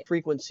high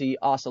frequency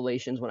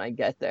oscillations when I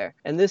get there.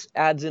 And this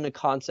adds in a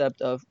concept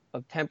of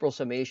temporal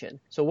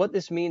summation. So what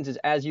this means is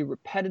as you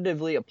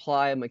repetitively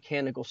apply a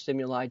mechanical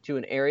stimuli to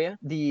an area,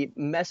 the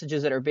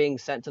messages that are being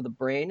sent to the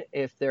brain,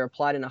 if they're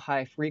applied in a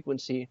high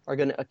frequency, are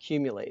going to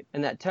accumulate.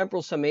 And that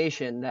temporal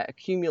summation, that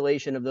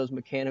accumulation of those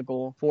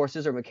mechanical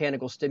forces or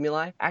mechanical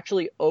stimuli,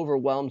 actually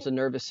overwhelms the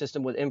nervous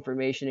system with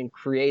information and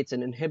creates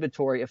an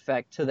inhibitory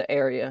effect to the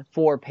area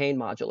for pain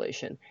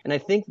modulation. And I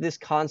think this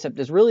concept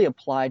is really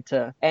applied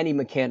to any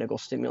mechanical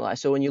stimuli.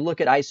 So when you look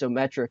at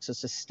isometrics, a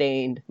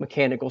sustained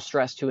mechanical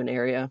stress to an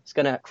area, it's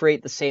going to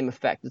create the same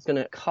effect. It's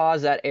going to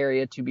cause that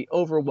area to be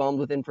overwhelmed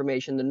with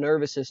information, the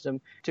nervous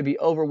system to be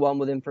overwhelmed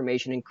with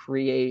information, and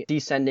create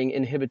descending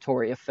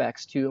inhibitory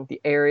effects to the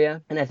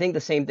area. And I think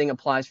the same thing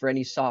applies for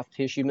any soft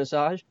tissue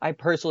massage. I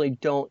personally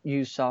don't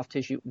use soft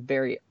tissue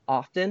very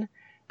often,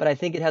 but I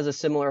think it has a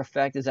similar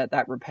effect, is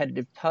that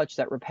repetitive touch,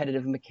 that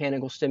repetitive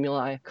mechanical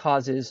stimuli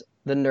causes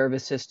the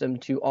nervous system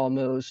to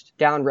almost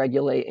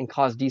downregulate and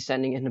cause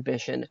descending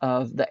inhibition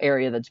of the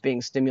area that's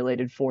being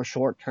stimulated for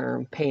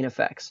short-term pain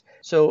effects.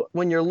 So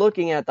when you're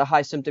looking at the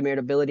high symptom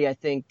irritability, I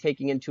think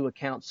taking into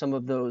account some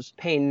of those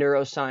pain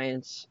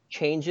neuroscience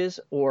changes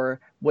or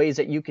ways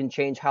that you can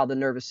change how the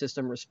nervous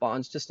system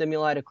responds to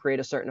stimuli to create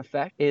a certain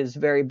effect is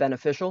very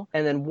beneficial.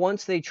 And then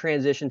once they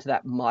transition to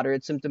that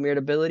moderate symptom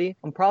irritability,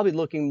 I'm probably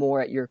looking more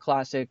at your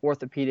classic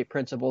orthopedic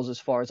principles as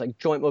far as like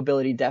joint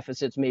mobility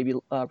deficits, maybe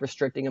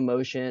restricting a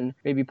motion,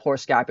 motion, maybe poor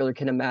scapular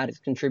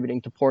kinematics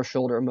contributing to poor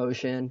shoulder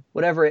motion,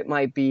 whatever it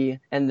might be.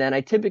 And then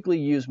I typically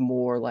use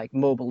more like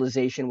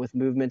mobilization with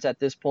movements at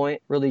this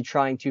point, really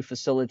trying to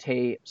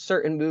facilitate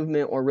certain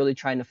movement or really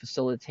trying to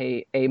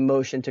facilitate a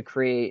motion to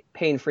create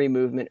pain-free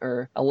movement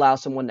or allow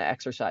someone to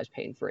exercise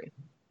pain-free.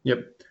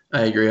 Yep,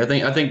 I agree. I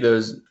think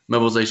those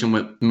mobilization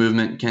with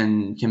movement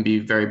can be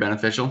very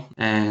beneficial.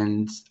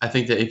 And I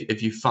think that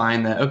if you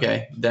find that,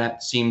 okay,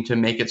 that seemed to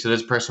make it so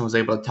this person was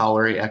able to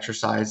tolerate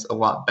exercise a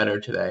lot better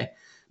today,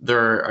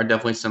 there are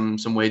definitely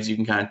some ways you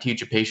can kind of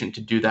teach a patient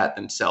to do that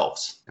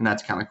themselves. And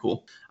that's kind of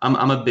cool.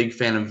 I'm a big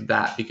fan of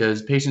that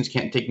because patients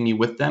can't take me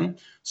with them.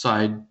 So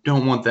I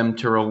don't want them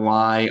to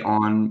rely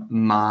on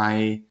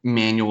my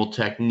manual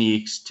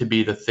techniques to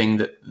be the thing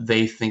that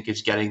they think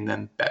is getting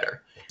them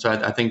better. So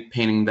I think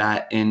painting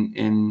that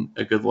in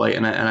a good light,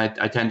 and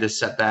I tend to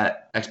set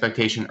that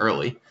expectation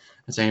early.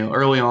 And saying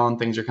early on,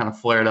 things are kind of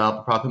flared up.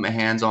 I'll probably put my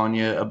hands on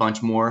you a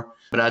bunch more.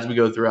 But as we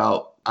go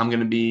throughout, I'm going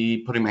to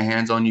be putting my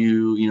hands on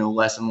you,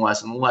 less and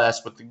less and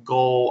less with the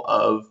goal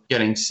of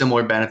getting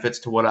similar benefits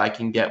to what I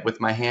can get with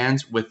my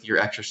hands with your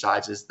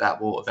exercises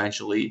that will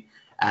eventually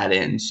add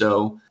in.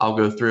 So I'll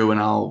go through and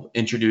I'll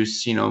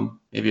introduce,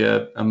 maybe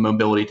a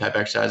mobility type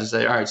exercise and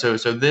say, all right, so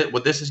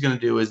what this is going to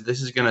do is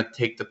this is going to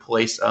take the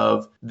place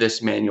of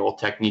this manual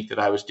technique that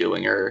I was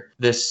doing, or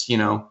this,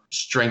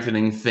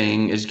 strengthening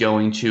thing is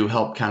going to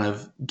help kind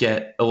of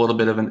get a little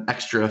bit of an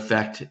extra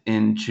effect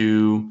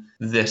into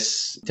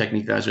this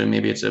technique that I was doing.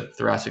 Maybe it's a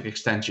thoracic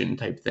extension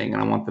type thing,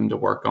 and I want them to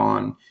work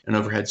on an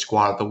overhead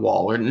squat at the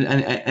wall or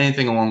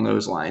anything along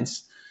those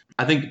lines.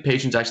 I think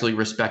patients actually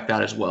respect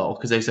that as well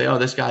because they say, oh,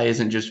 this guy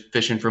isn't just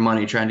fishing for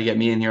money, trying to get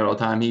me in here all the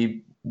time.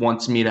 He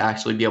wants me to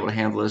actually be able to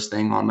handle this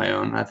thing on my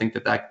own. And I think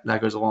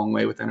that goes a long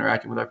way with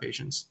interacting with our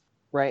patients.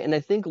 Right. And I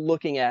think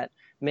looking at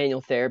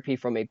manual therapy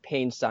from a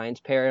pain science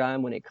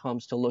paradigm when it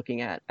comes to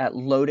looking at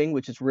loading,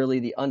 which is really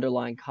the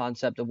underlying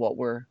concept of what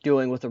we're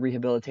doing with the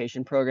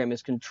rehabilitation program,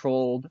 is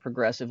controlled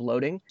progressive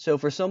loading. So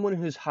for someone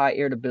who's high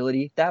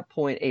irritability, at that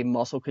point, a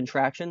muscle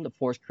contraction, the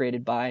force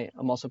created by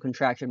a muscle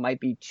contraction might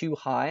be too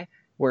high,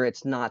 where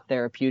it's not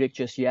therapeutic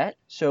just yet.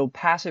 So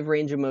passive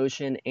range of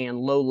motion and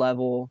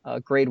low-level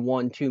grade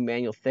 1-2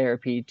 manual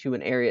therapy to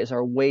an area is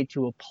our way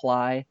to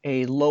apply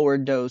a lower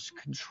dose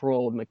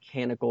controlled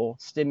mechanical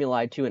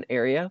stimuli to an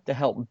area to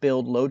help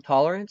build load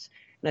tolerance.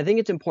 And I think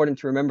it's important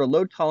to remember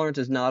load tolerance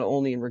is not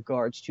only in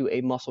regards to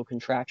a muscle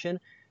contraction,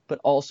 but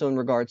also in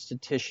regards to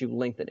tissue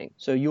lengthening.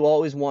 So you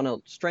always want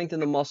to strengthen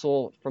the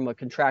muscle from a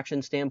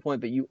contraction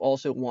standpoint, but you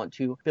also want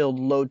to build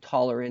load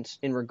tolerance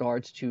in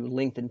regards to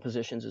lengthened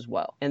positions as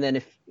well. And then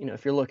if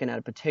you're looking at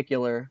a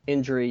particular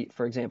injury,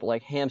 for example,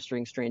 like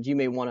hamstring strains, you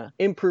may want to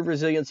improve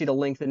resiliency to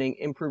lengthening,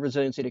 improve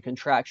resiliency to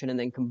contraction, and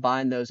then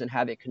combine those and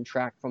have it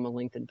contract from a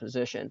lengthened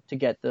position to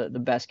get the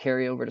best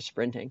carryover to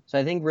sprinting. So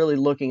I think really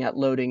looking at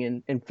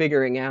loading and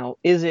figuring out,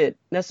 is it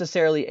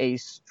necessarily a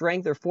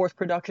strength or force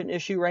production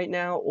issue right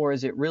now, or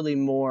is it really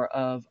more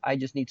of I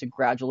just need to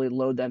gradually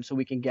load them so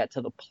we can get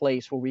to the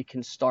place where we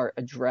can start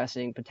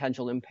addressing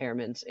potential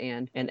impairments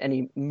and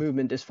any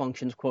movement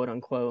dysfunctions, quote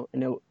unquote. I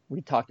know we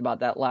talked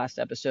about that last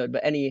episode,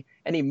 but any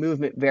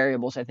movement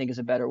variables, I think is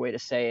a better way to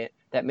say it,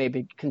 that may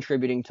be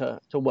contributing to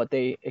what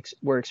they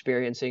were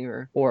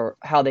experiencing or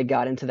how they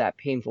got into that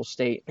painful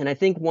state. And I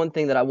think one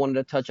thing that I wanted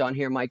to touch on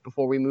here, Mike,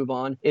 before we move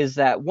on, is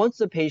that once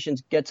the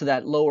patients get to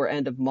that lower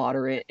end of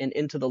moderate and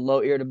into the low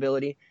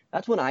irritability,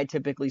 that's when I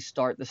typically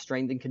start the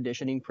strength and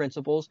conditioning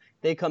principles.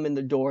 They come in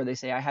the door, they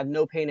say, I have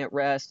no pain at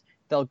rest,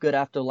 felt good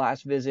after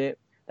last visit.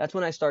 That's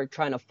when I start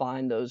trying to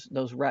find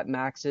those rep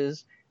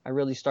maxes. I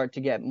really start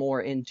to get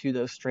more into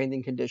those strength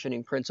and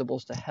conditioning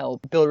principles to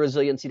help build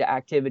resiliency to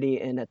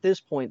activity. And at this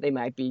point, they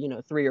might be,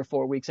 3 or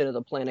 4 weeks into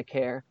the plan of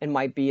care and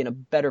might be in a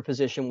better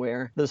position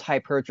where those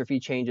hypertrophy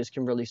changes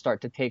can really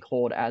start to take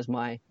hold as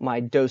my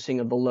dosing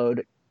of the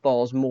load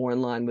falls more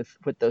in line with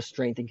those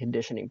strength and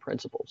conditioning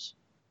principles.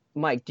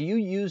 Mike, do you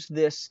use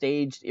this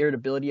staged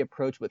irritability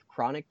approach with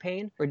chronic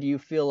pain, or do you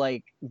feel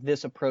like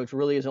this approach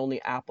really is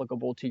only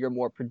applicable to your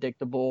more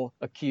predictable,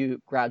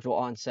 acute, gradual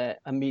onset,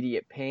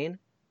 immediate pain?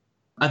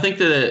 I think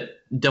that it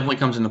definitely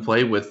comes into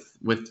play with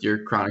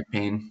your chronic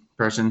pain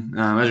person.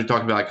 As we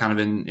talked about kind of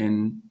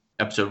in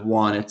episode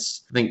 1, I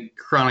think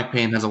chronic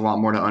pain has a lot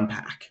more to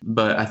unpack,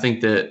 but I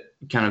think that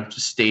kind of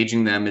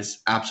staging them is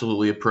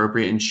absolutely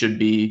appropriate and should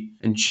be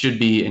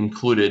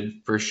included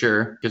for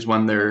sure. Because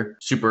when they're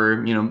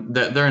super,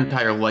 their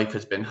entire life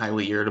has been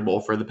highly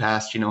irritable for the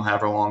past,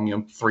 however long,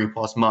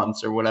 3+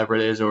 months or whatever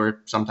it is,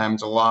 or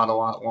sometimes a lot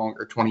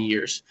longer, 20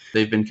 years.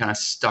 They've been kind of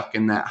stuck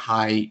in that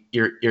high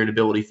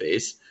irritability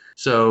phase.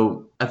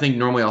 So I think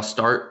normally I'll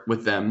start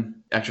with them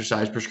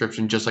exercise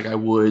prescription just like I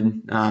would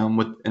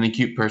with an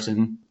acute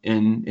person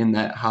in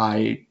that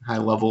high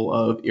level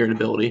of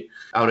irritability.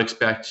 I would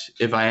expect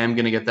if I am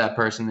going to get that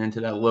person into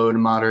that low to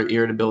moderate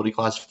irritability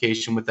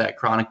classification with that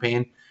chronic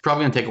pain,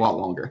 probably going to take a lot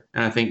longer.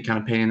 And I think kind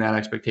of painting that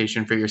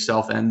expectation for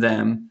yourself and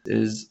them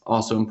is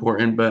also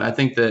important. But I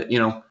think that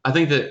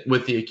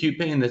with the acute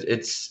pain, that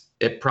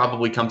it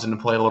probably comes into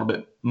play a little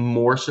bit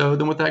more so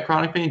than with that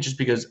chronic pain, just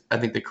because I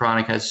think the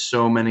chronic has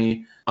so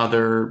many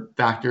other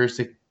factors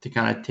to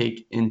kind of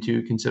take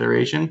into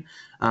consideration.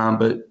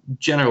 But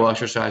general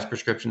exercise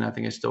prescription, I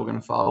think, is still going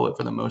to follow it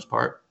for the most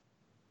part.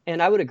 And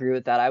I would agree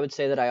with that. I would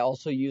say that I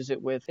also use it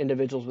with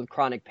individuals with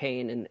chronic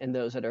pain and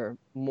those that are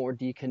more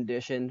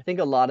deconditioned. I think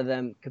a lot of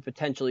them could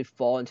potentially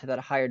fall into that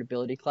higher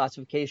debility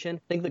classification.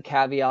 I think the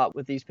caveat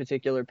with these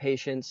particular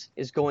patients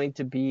is going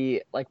to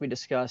be, like we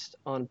discussed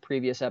on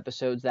previous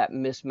episodes, that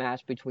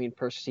mismatch between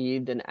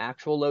perceived and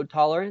actual load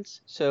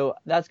tolerance. So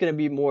that's going to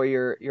be more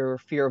your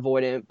fear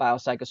avoidant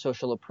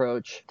biopsychosocial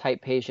approach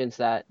type patients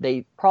that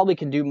they probably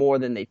can do more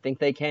than they think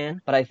they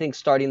can. But I think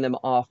starting them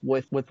off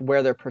with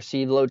where their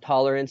perceived load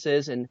tolerance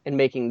is and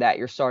making that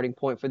your starting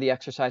point for the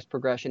exercise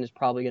progression is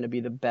probably going to be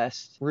the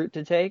best route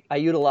to take.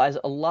 I utilize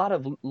a lot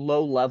of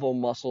low-level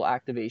muscle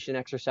activation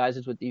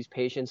exercises with these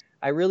patients.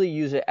 I really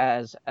use it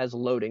as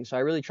loading. So I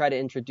really try to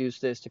introduce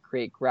this to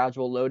create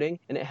gradual loading,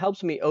 and it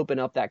helps me open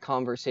up that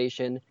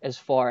conversation as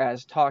far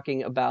as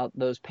talking about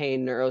those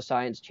pain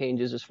neuroscience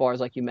changes, as far as,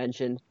 like you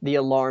mentioned, the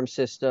alarm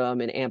system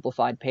and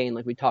amplified pain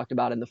like we talked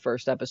about in the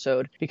first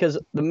episode. Because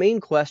the main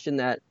question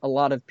that a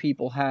lot of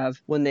people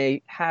have when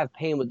they have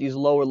pain with these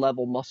lower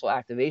level muscle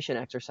activation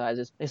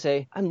exercises, they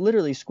say, I'm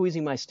literally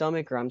squeezing my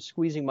stomach or I'm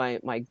squeezing my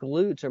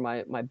glutes or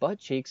my butt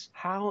cheeks.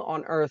 How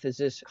on earth is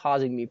this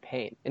causing me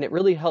pain? And it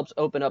really helps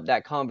open up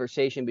that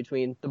conversation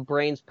between the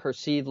brain's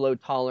perceived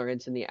load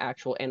tolerance and the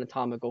actual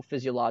anatomical,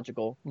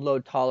 physiological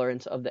load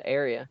tolerance of the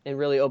area, and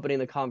really opening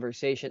the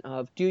conversation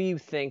of, do you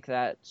think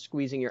that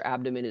squeezing your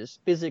abdomen is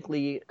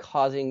physically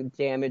causing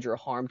damage or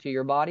harm to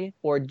your body?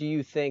 Or do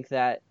you think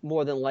that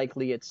more than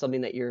likely it's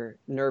something that your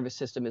nervous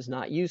system is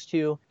not used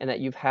to and that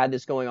you've had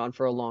this going on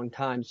for a long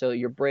time? So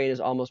your brain is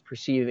almost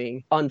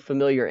perceiving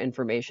unfamiliar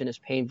information as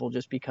painful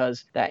just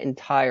because that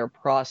entire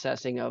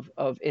processing of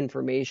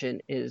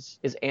information is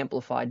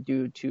amplified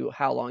due to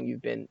how long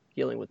you've been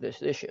dealing with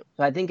this issue.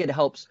 So I think it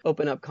helps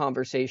open up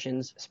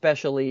conversations,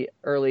 especially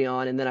early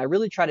on. And then I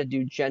really try to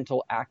do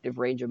gentle, active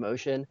range of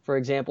motion. For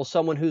example,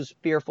 someone who's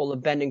fearful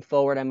of bending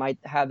forward, I might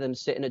have them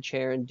sit in a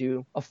chair and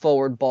do a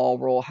forward ball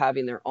roll,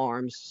 having their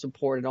arms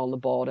supported on the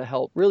ball to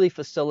help really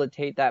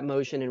facilitate that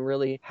motion and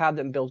really have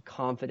them build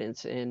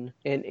confidence in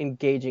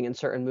engaging in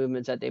certain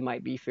movements that they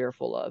might be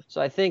fearful of. So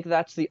I think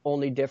that's the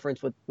only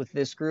difference with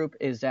this group,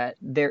 is that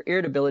their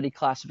irritability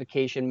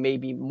classification may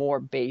be more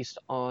based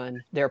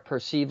on their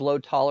perceived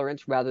load tolerance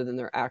rather than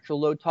their actual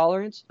load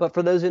tolerance. But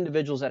for those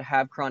individuals that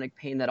have chronic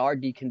pain that are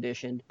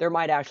deconditioned, there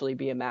might actually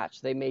be a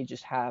match. They may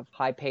just have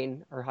high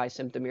pain or high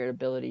symptom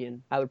irritability,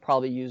 and I would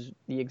probably use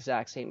the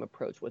exact same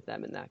approach with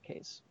them in that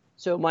case.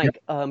 So, Mike,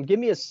 give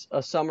me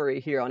a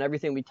summary here on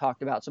everything we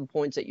talked about, some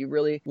points that you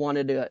really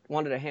wanted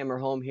to hammer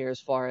home here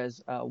as far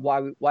as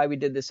why we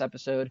did this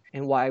episode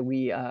and why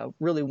we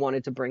really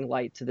wanted to bring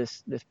light to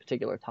this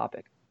particular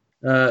topic.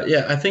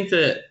 I think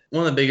that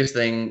one of the biggest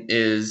thing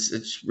is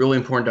it's really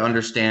important to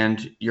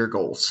understand your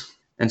goals.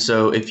 And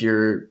so if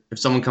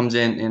someone comes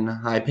in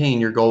high pain,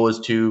 your goal is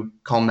to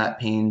calm that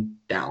pain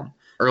down.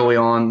 Early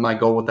on, my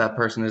goal with that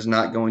person is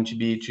not going to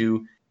be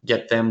to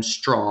get them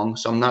strong.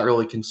 So I'm not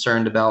really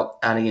concerned about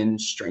adding in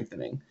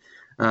strengthening.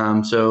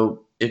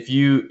 So if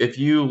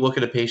you look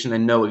at a patient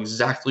and know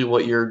exactly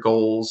what your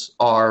goals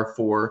are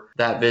for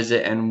that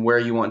visit and where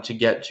you want to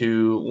get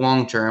to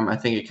long term, I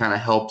think it kind of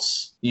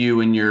helps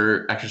you in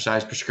your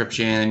exercise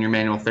prescription, your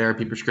manual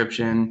therapy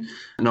prescription,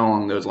 and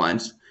along those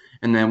lines.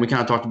 And then we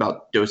kind of talked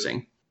about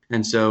dosing.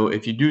 And so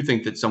if you do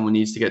think that someone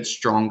needs to get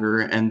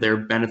stronger and their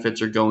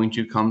benefits are going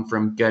to come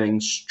from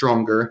getting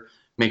stronger,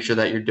 make sure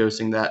that you're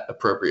dosing that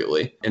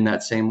appropriately. In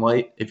that same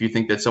light, if you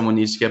think that someone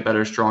needs to get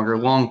better, stronger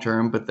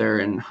long-term, but they're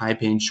in high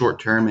pain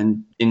short-term,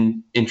 and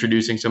in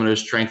introducing some of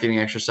those strengthening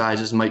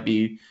exercises might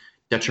be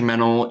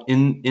detrimental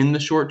in the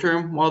short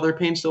term while their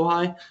pain's still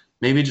high,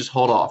 maybe just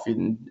hold off.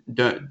 You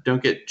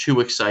don't get too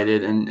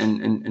excited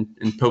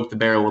and poke the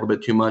bear a little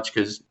bit too much,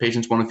 because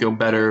patients want to feel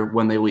better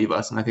when they leave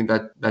us. And I think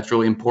that's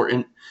really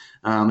important.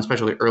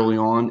 Especially early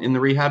on in the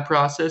rehab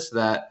process,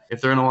 that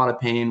if they're in a lot of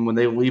pain, when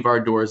they leave our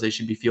doors, they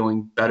should be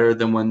feeling better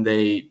than when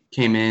they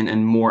came in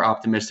and more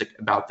optimistic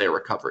about their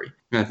recovery.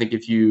 And I think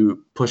if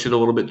you push it a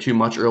little bit too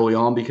much early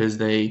on because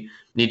they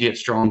need to get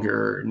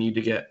stronger, need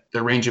to get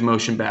their range of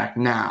motion back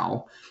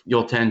now,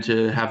 you'll tend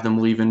to have them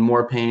leave in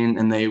more pain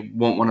and they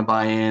won't want to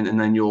buy in, and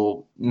then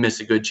you'll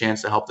miss a good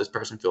chance to help this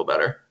person feel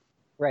better.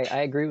 Right.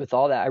 I agree with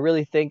all that. I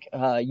really think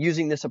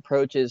using this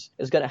approach is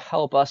going to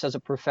help us as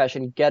a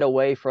profession get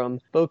away from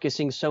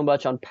focusing so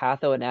much on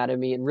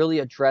pathoanatomy and really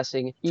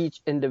addressing each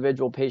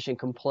individual patient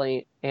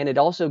complaint. And it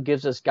also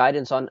gives us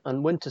guidance on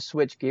when to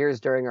switch gears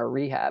during our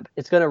rehab.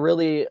 It's going to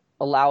really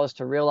allow us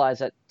to realize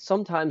that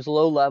sometimes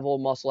low-level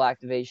muscle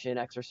activation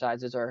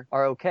exercises are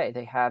okay.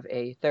 They have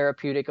a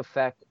therapeutic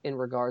effect in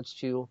regards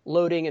to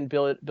loading and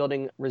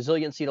building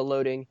resiliency to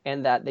loading,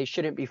 and that they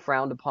shouldn't be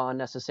frowned upon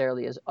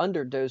necessarily as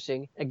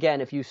underdosing.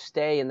 Again, if you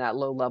stay in that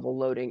low-level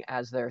loading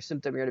as their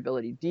symptom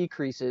irritability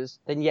decreases,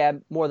 then yeah,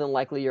 more than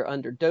likely you're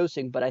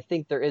underdosing, but I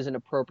think there is an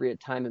appropriate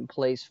time and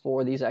place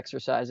for these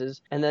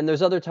exercises. And then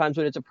there's other times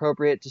when it's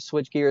appropriate to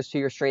switch gears to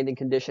your strength and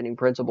conditioning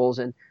principles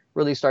and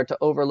really start to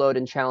overload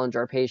and challenge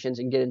our patients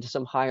and get into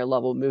some higher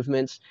level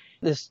movements.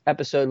 This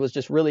episode was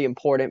just really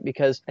important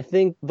because I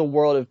think the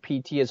world of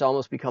PT has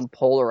almost become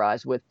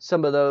polarized, with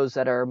some of those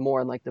that are more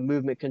in like the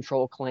movement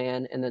control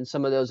clan, and then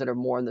some of those that are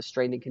more in the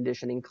strength and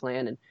conditioning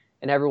clan.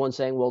 And everyone's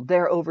saying, well,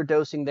 they're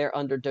overdosing, they're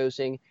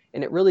underdosing.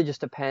 And it really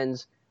just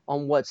depends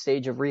on what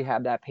stage of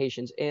rehab that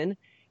patient's in.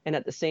 And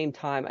at the same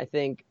time, I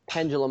think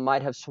pendulum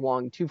might have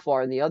swung too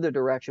far in the other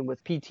direction,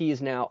 with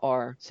PTs now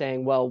are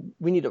saying, well,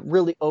 we need to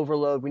really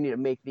overload, we need to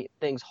make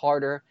things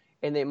harder.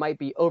 And they might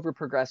be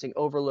over-progressing,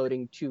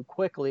 overloading too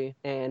quickly.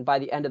 And by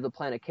the end of the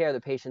plan of care, the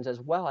patient says,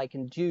 well, I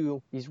can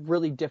do these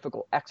really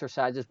difficult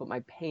exercises, but my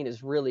pain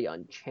is really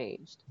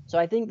unchanged. So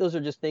I think those are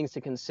just things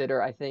to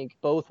consider. I think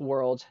both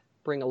worlds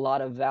bring a lot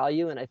of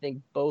value, and I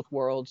think both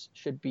worlds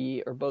should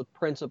be, or both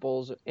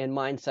principles and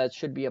mindsets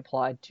should be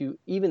applied to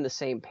even the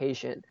same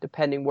patient,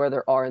 depending where they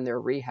are in their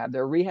rehab.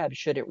 Their rehab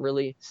shouldn't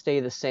really stay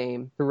the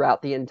same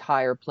throughout the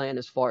entire plan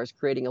as far as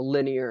creating a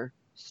linear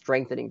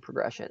strengthening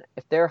progression.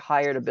 If they're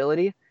higher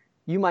ability,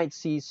 you might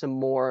see some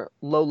more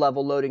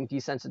low-level loading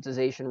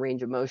desensitization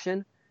range of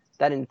motion.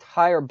 That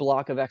entire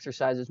block of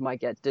exercises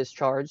might get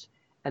discharged,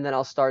 and then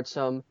I'll start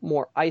some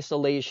more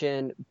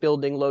isolation,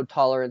 building load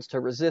tolerance to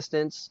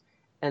resistance.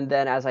 And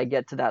then as I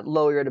get to that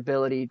lower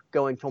irritability,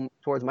 going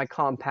towards my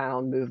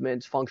compound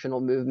movements,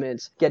 functional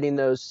movements, getting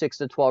those 6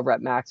 to 12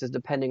 rep maxes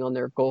depending on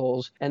their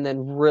goals, and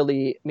then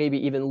really maybe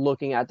even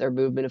looking at their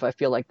movement if I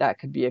feel like that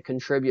could be a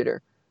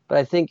contributor. But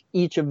I think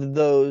each of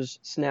those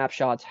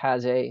snapshots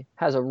has a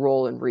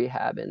role in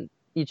rehab, and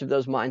each of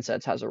those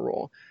mindsets has a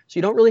role. So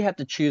you don't really have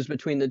to choose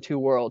between the two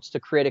worlds to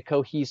create a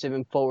cohesive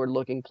and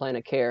forward-looking plan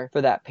of care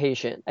for that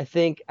patient. I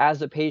think as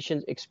the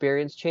patient's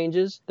experience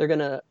changes, they're going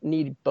to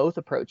need both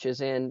approaches,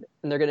 and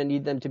they're going to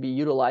need them to be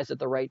utilized at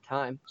the right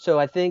time. So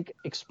I think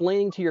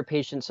explaining to your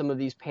patient some of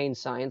these pain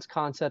science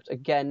concepts,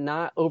 again,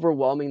 not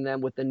overwhelming them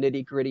with the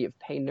nitty-gritty of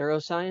pain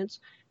neuroscience,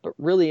 but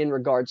really in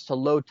regards to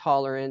load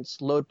tolerance,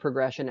 load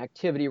progression,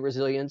 activity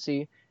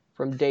resiliency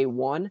from day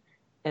one,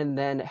 and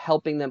then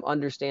helping them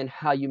understand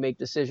how you make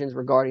decisions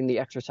regarding the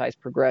exercise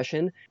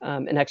progression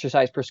and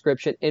exercise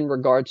prescription in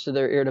regards to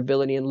their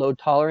irritability and load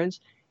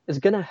tolerance is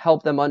going to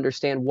help them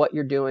understand what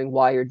you're doing,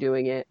 why you're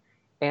doing it.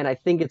 And I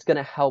think it's going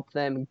to help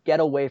them get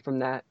away from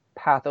that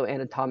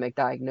pathoanatomic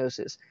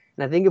diagnosis.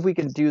 And I think if we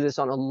can do this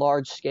on a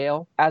large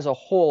scale as a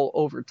whole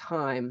over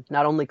time,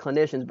 not only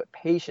clinicians, but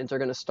patients are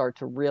going to start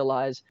to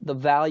realize the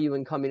value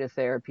in coming to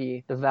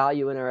therapy, the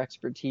value in our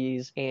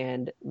expertise,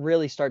 and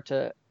really start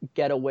to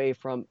get away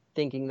from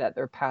thinking that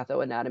their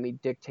pathoanatomy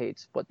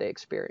dictates what they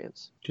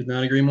experience. Could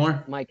not agree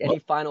more. Mike, any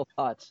final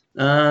thoughts?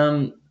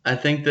 I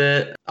think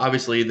that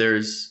obviously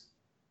there's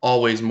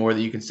always more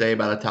that you can say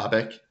about a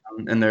topic,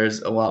 and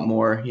there's a lot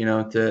more,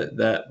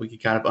 that we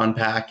could kind of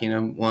unpack,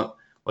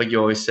 like you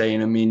always say,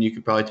 you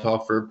could probably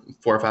talk for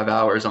 4 or 5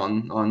 hours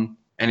on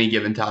any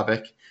given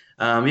topic.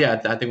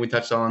 I think we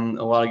touched on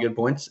a lot of good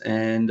points,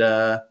 and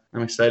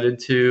I'm excited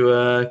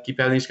to keep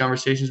having these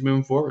conversations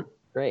moving forward.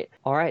 Great.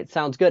 All right.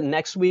 Sounds good.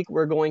 Next week,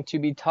 we're going to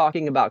be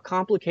talking about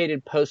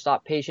complicated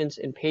post-op patients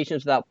and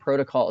patients without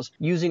protocols,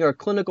 using our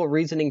clinical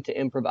reasoning to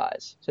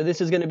improvise. So this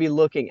is going to be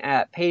looking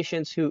at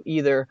patients who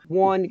either,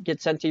 one,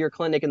 get sent to your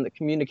clinic and the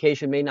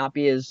communication may not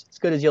be as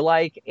good as you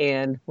like,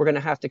 and we're going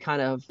to have to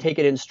kind of take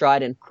it in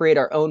stride and create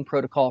our own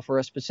protocol for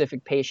a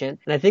specific patient.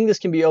 And I think this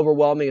can be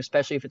overwhelming,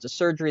 especially if it's a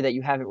surgery that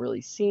you haven't really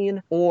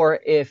seen,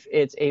 or if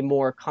it's a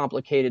more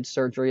complicated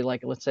surgery,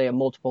 like let's say a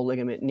multiple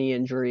ligament knee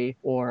injury,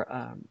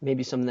 or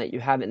maybe something that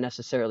you haven't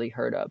necessarily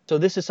heard of. So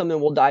this is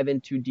something we'll dive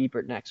into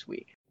deeper next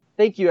week.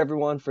 Thank you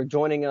everyone for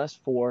joining us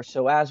for,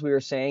 so as we were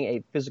saying,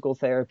 a physical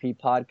therapy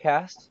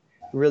podcast.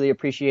 We really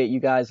appreciate you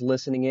guys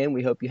listening in.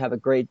 We hope you have a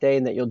great day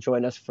and that you'll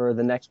join us for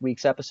the next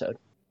week's episode.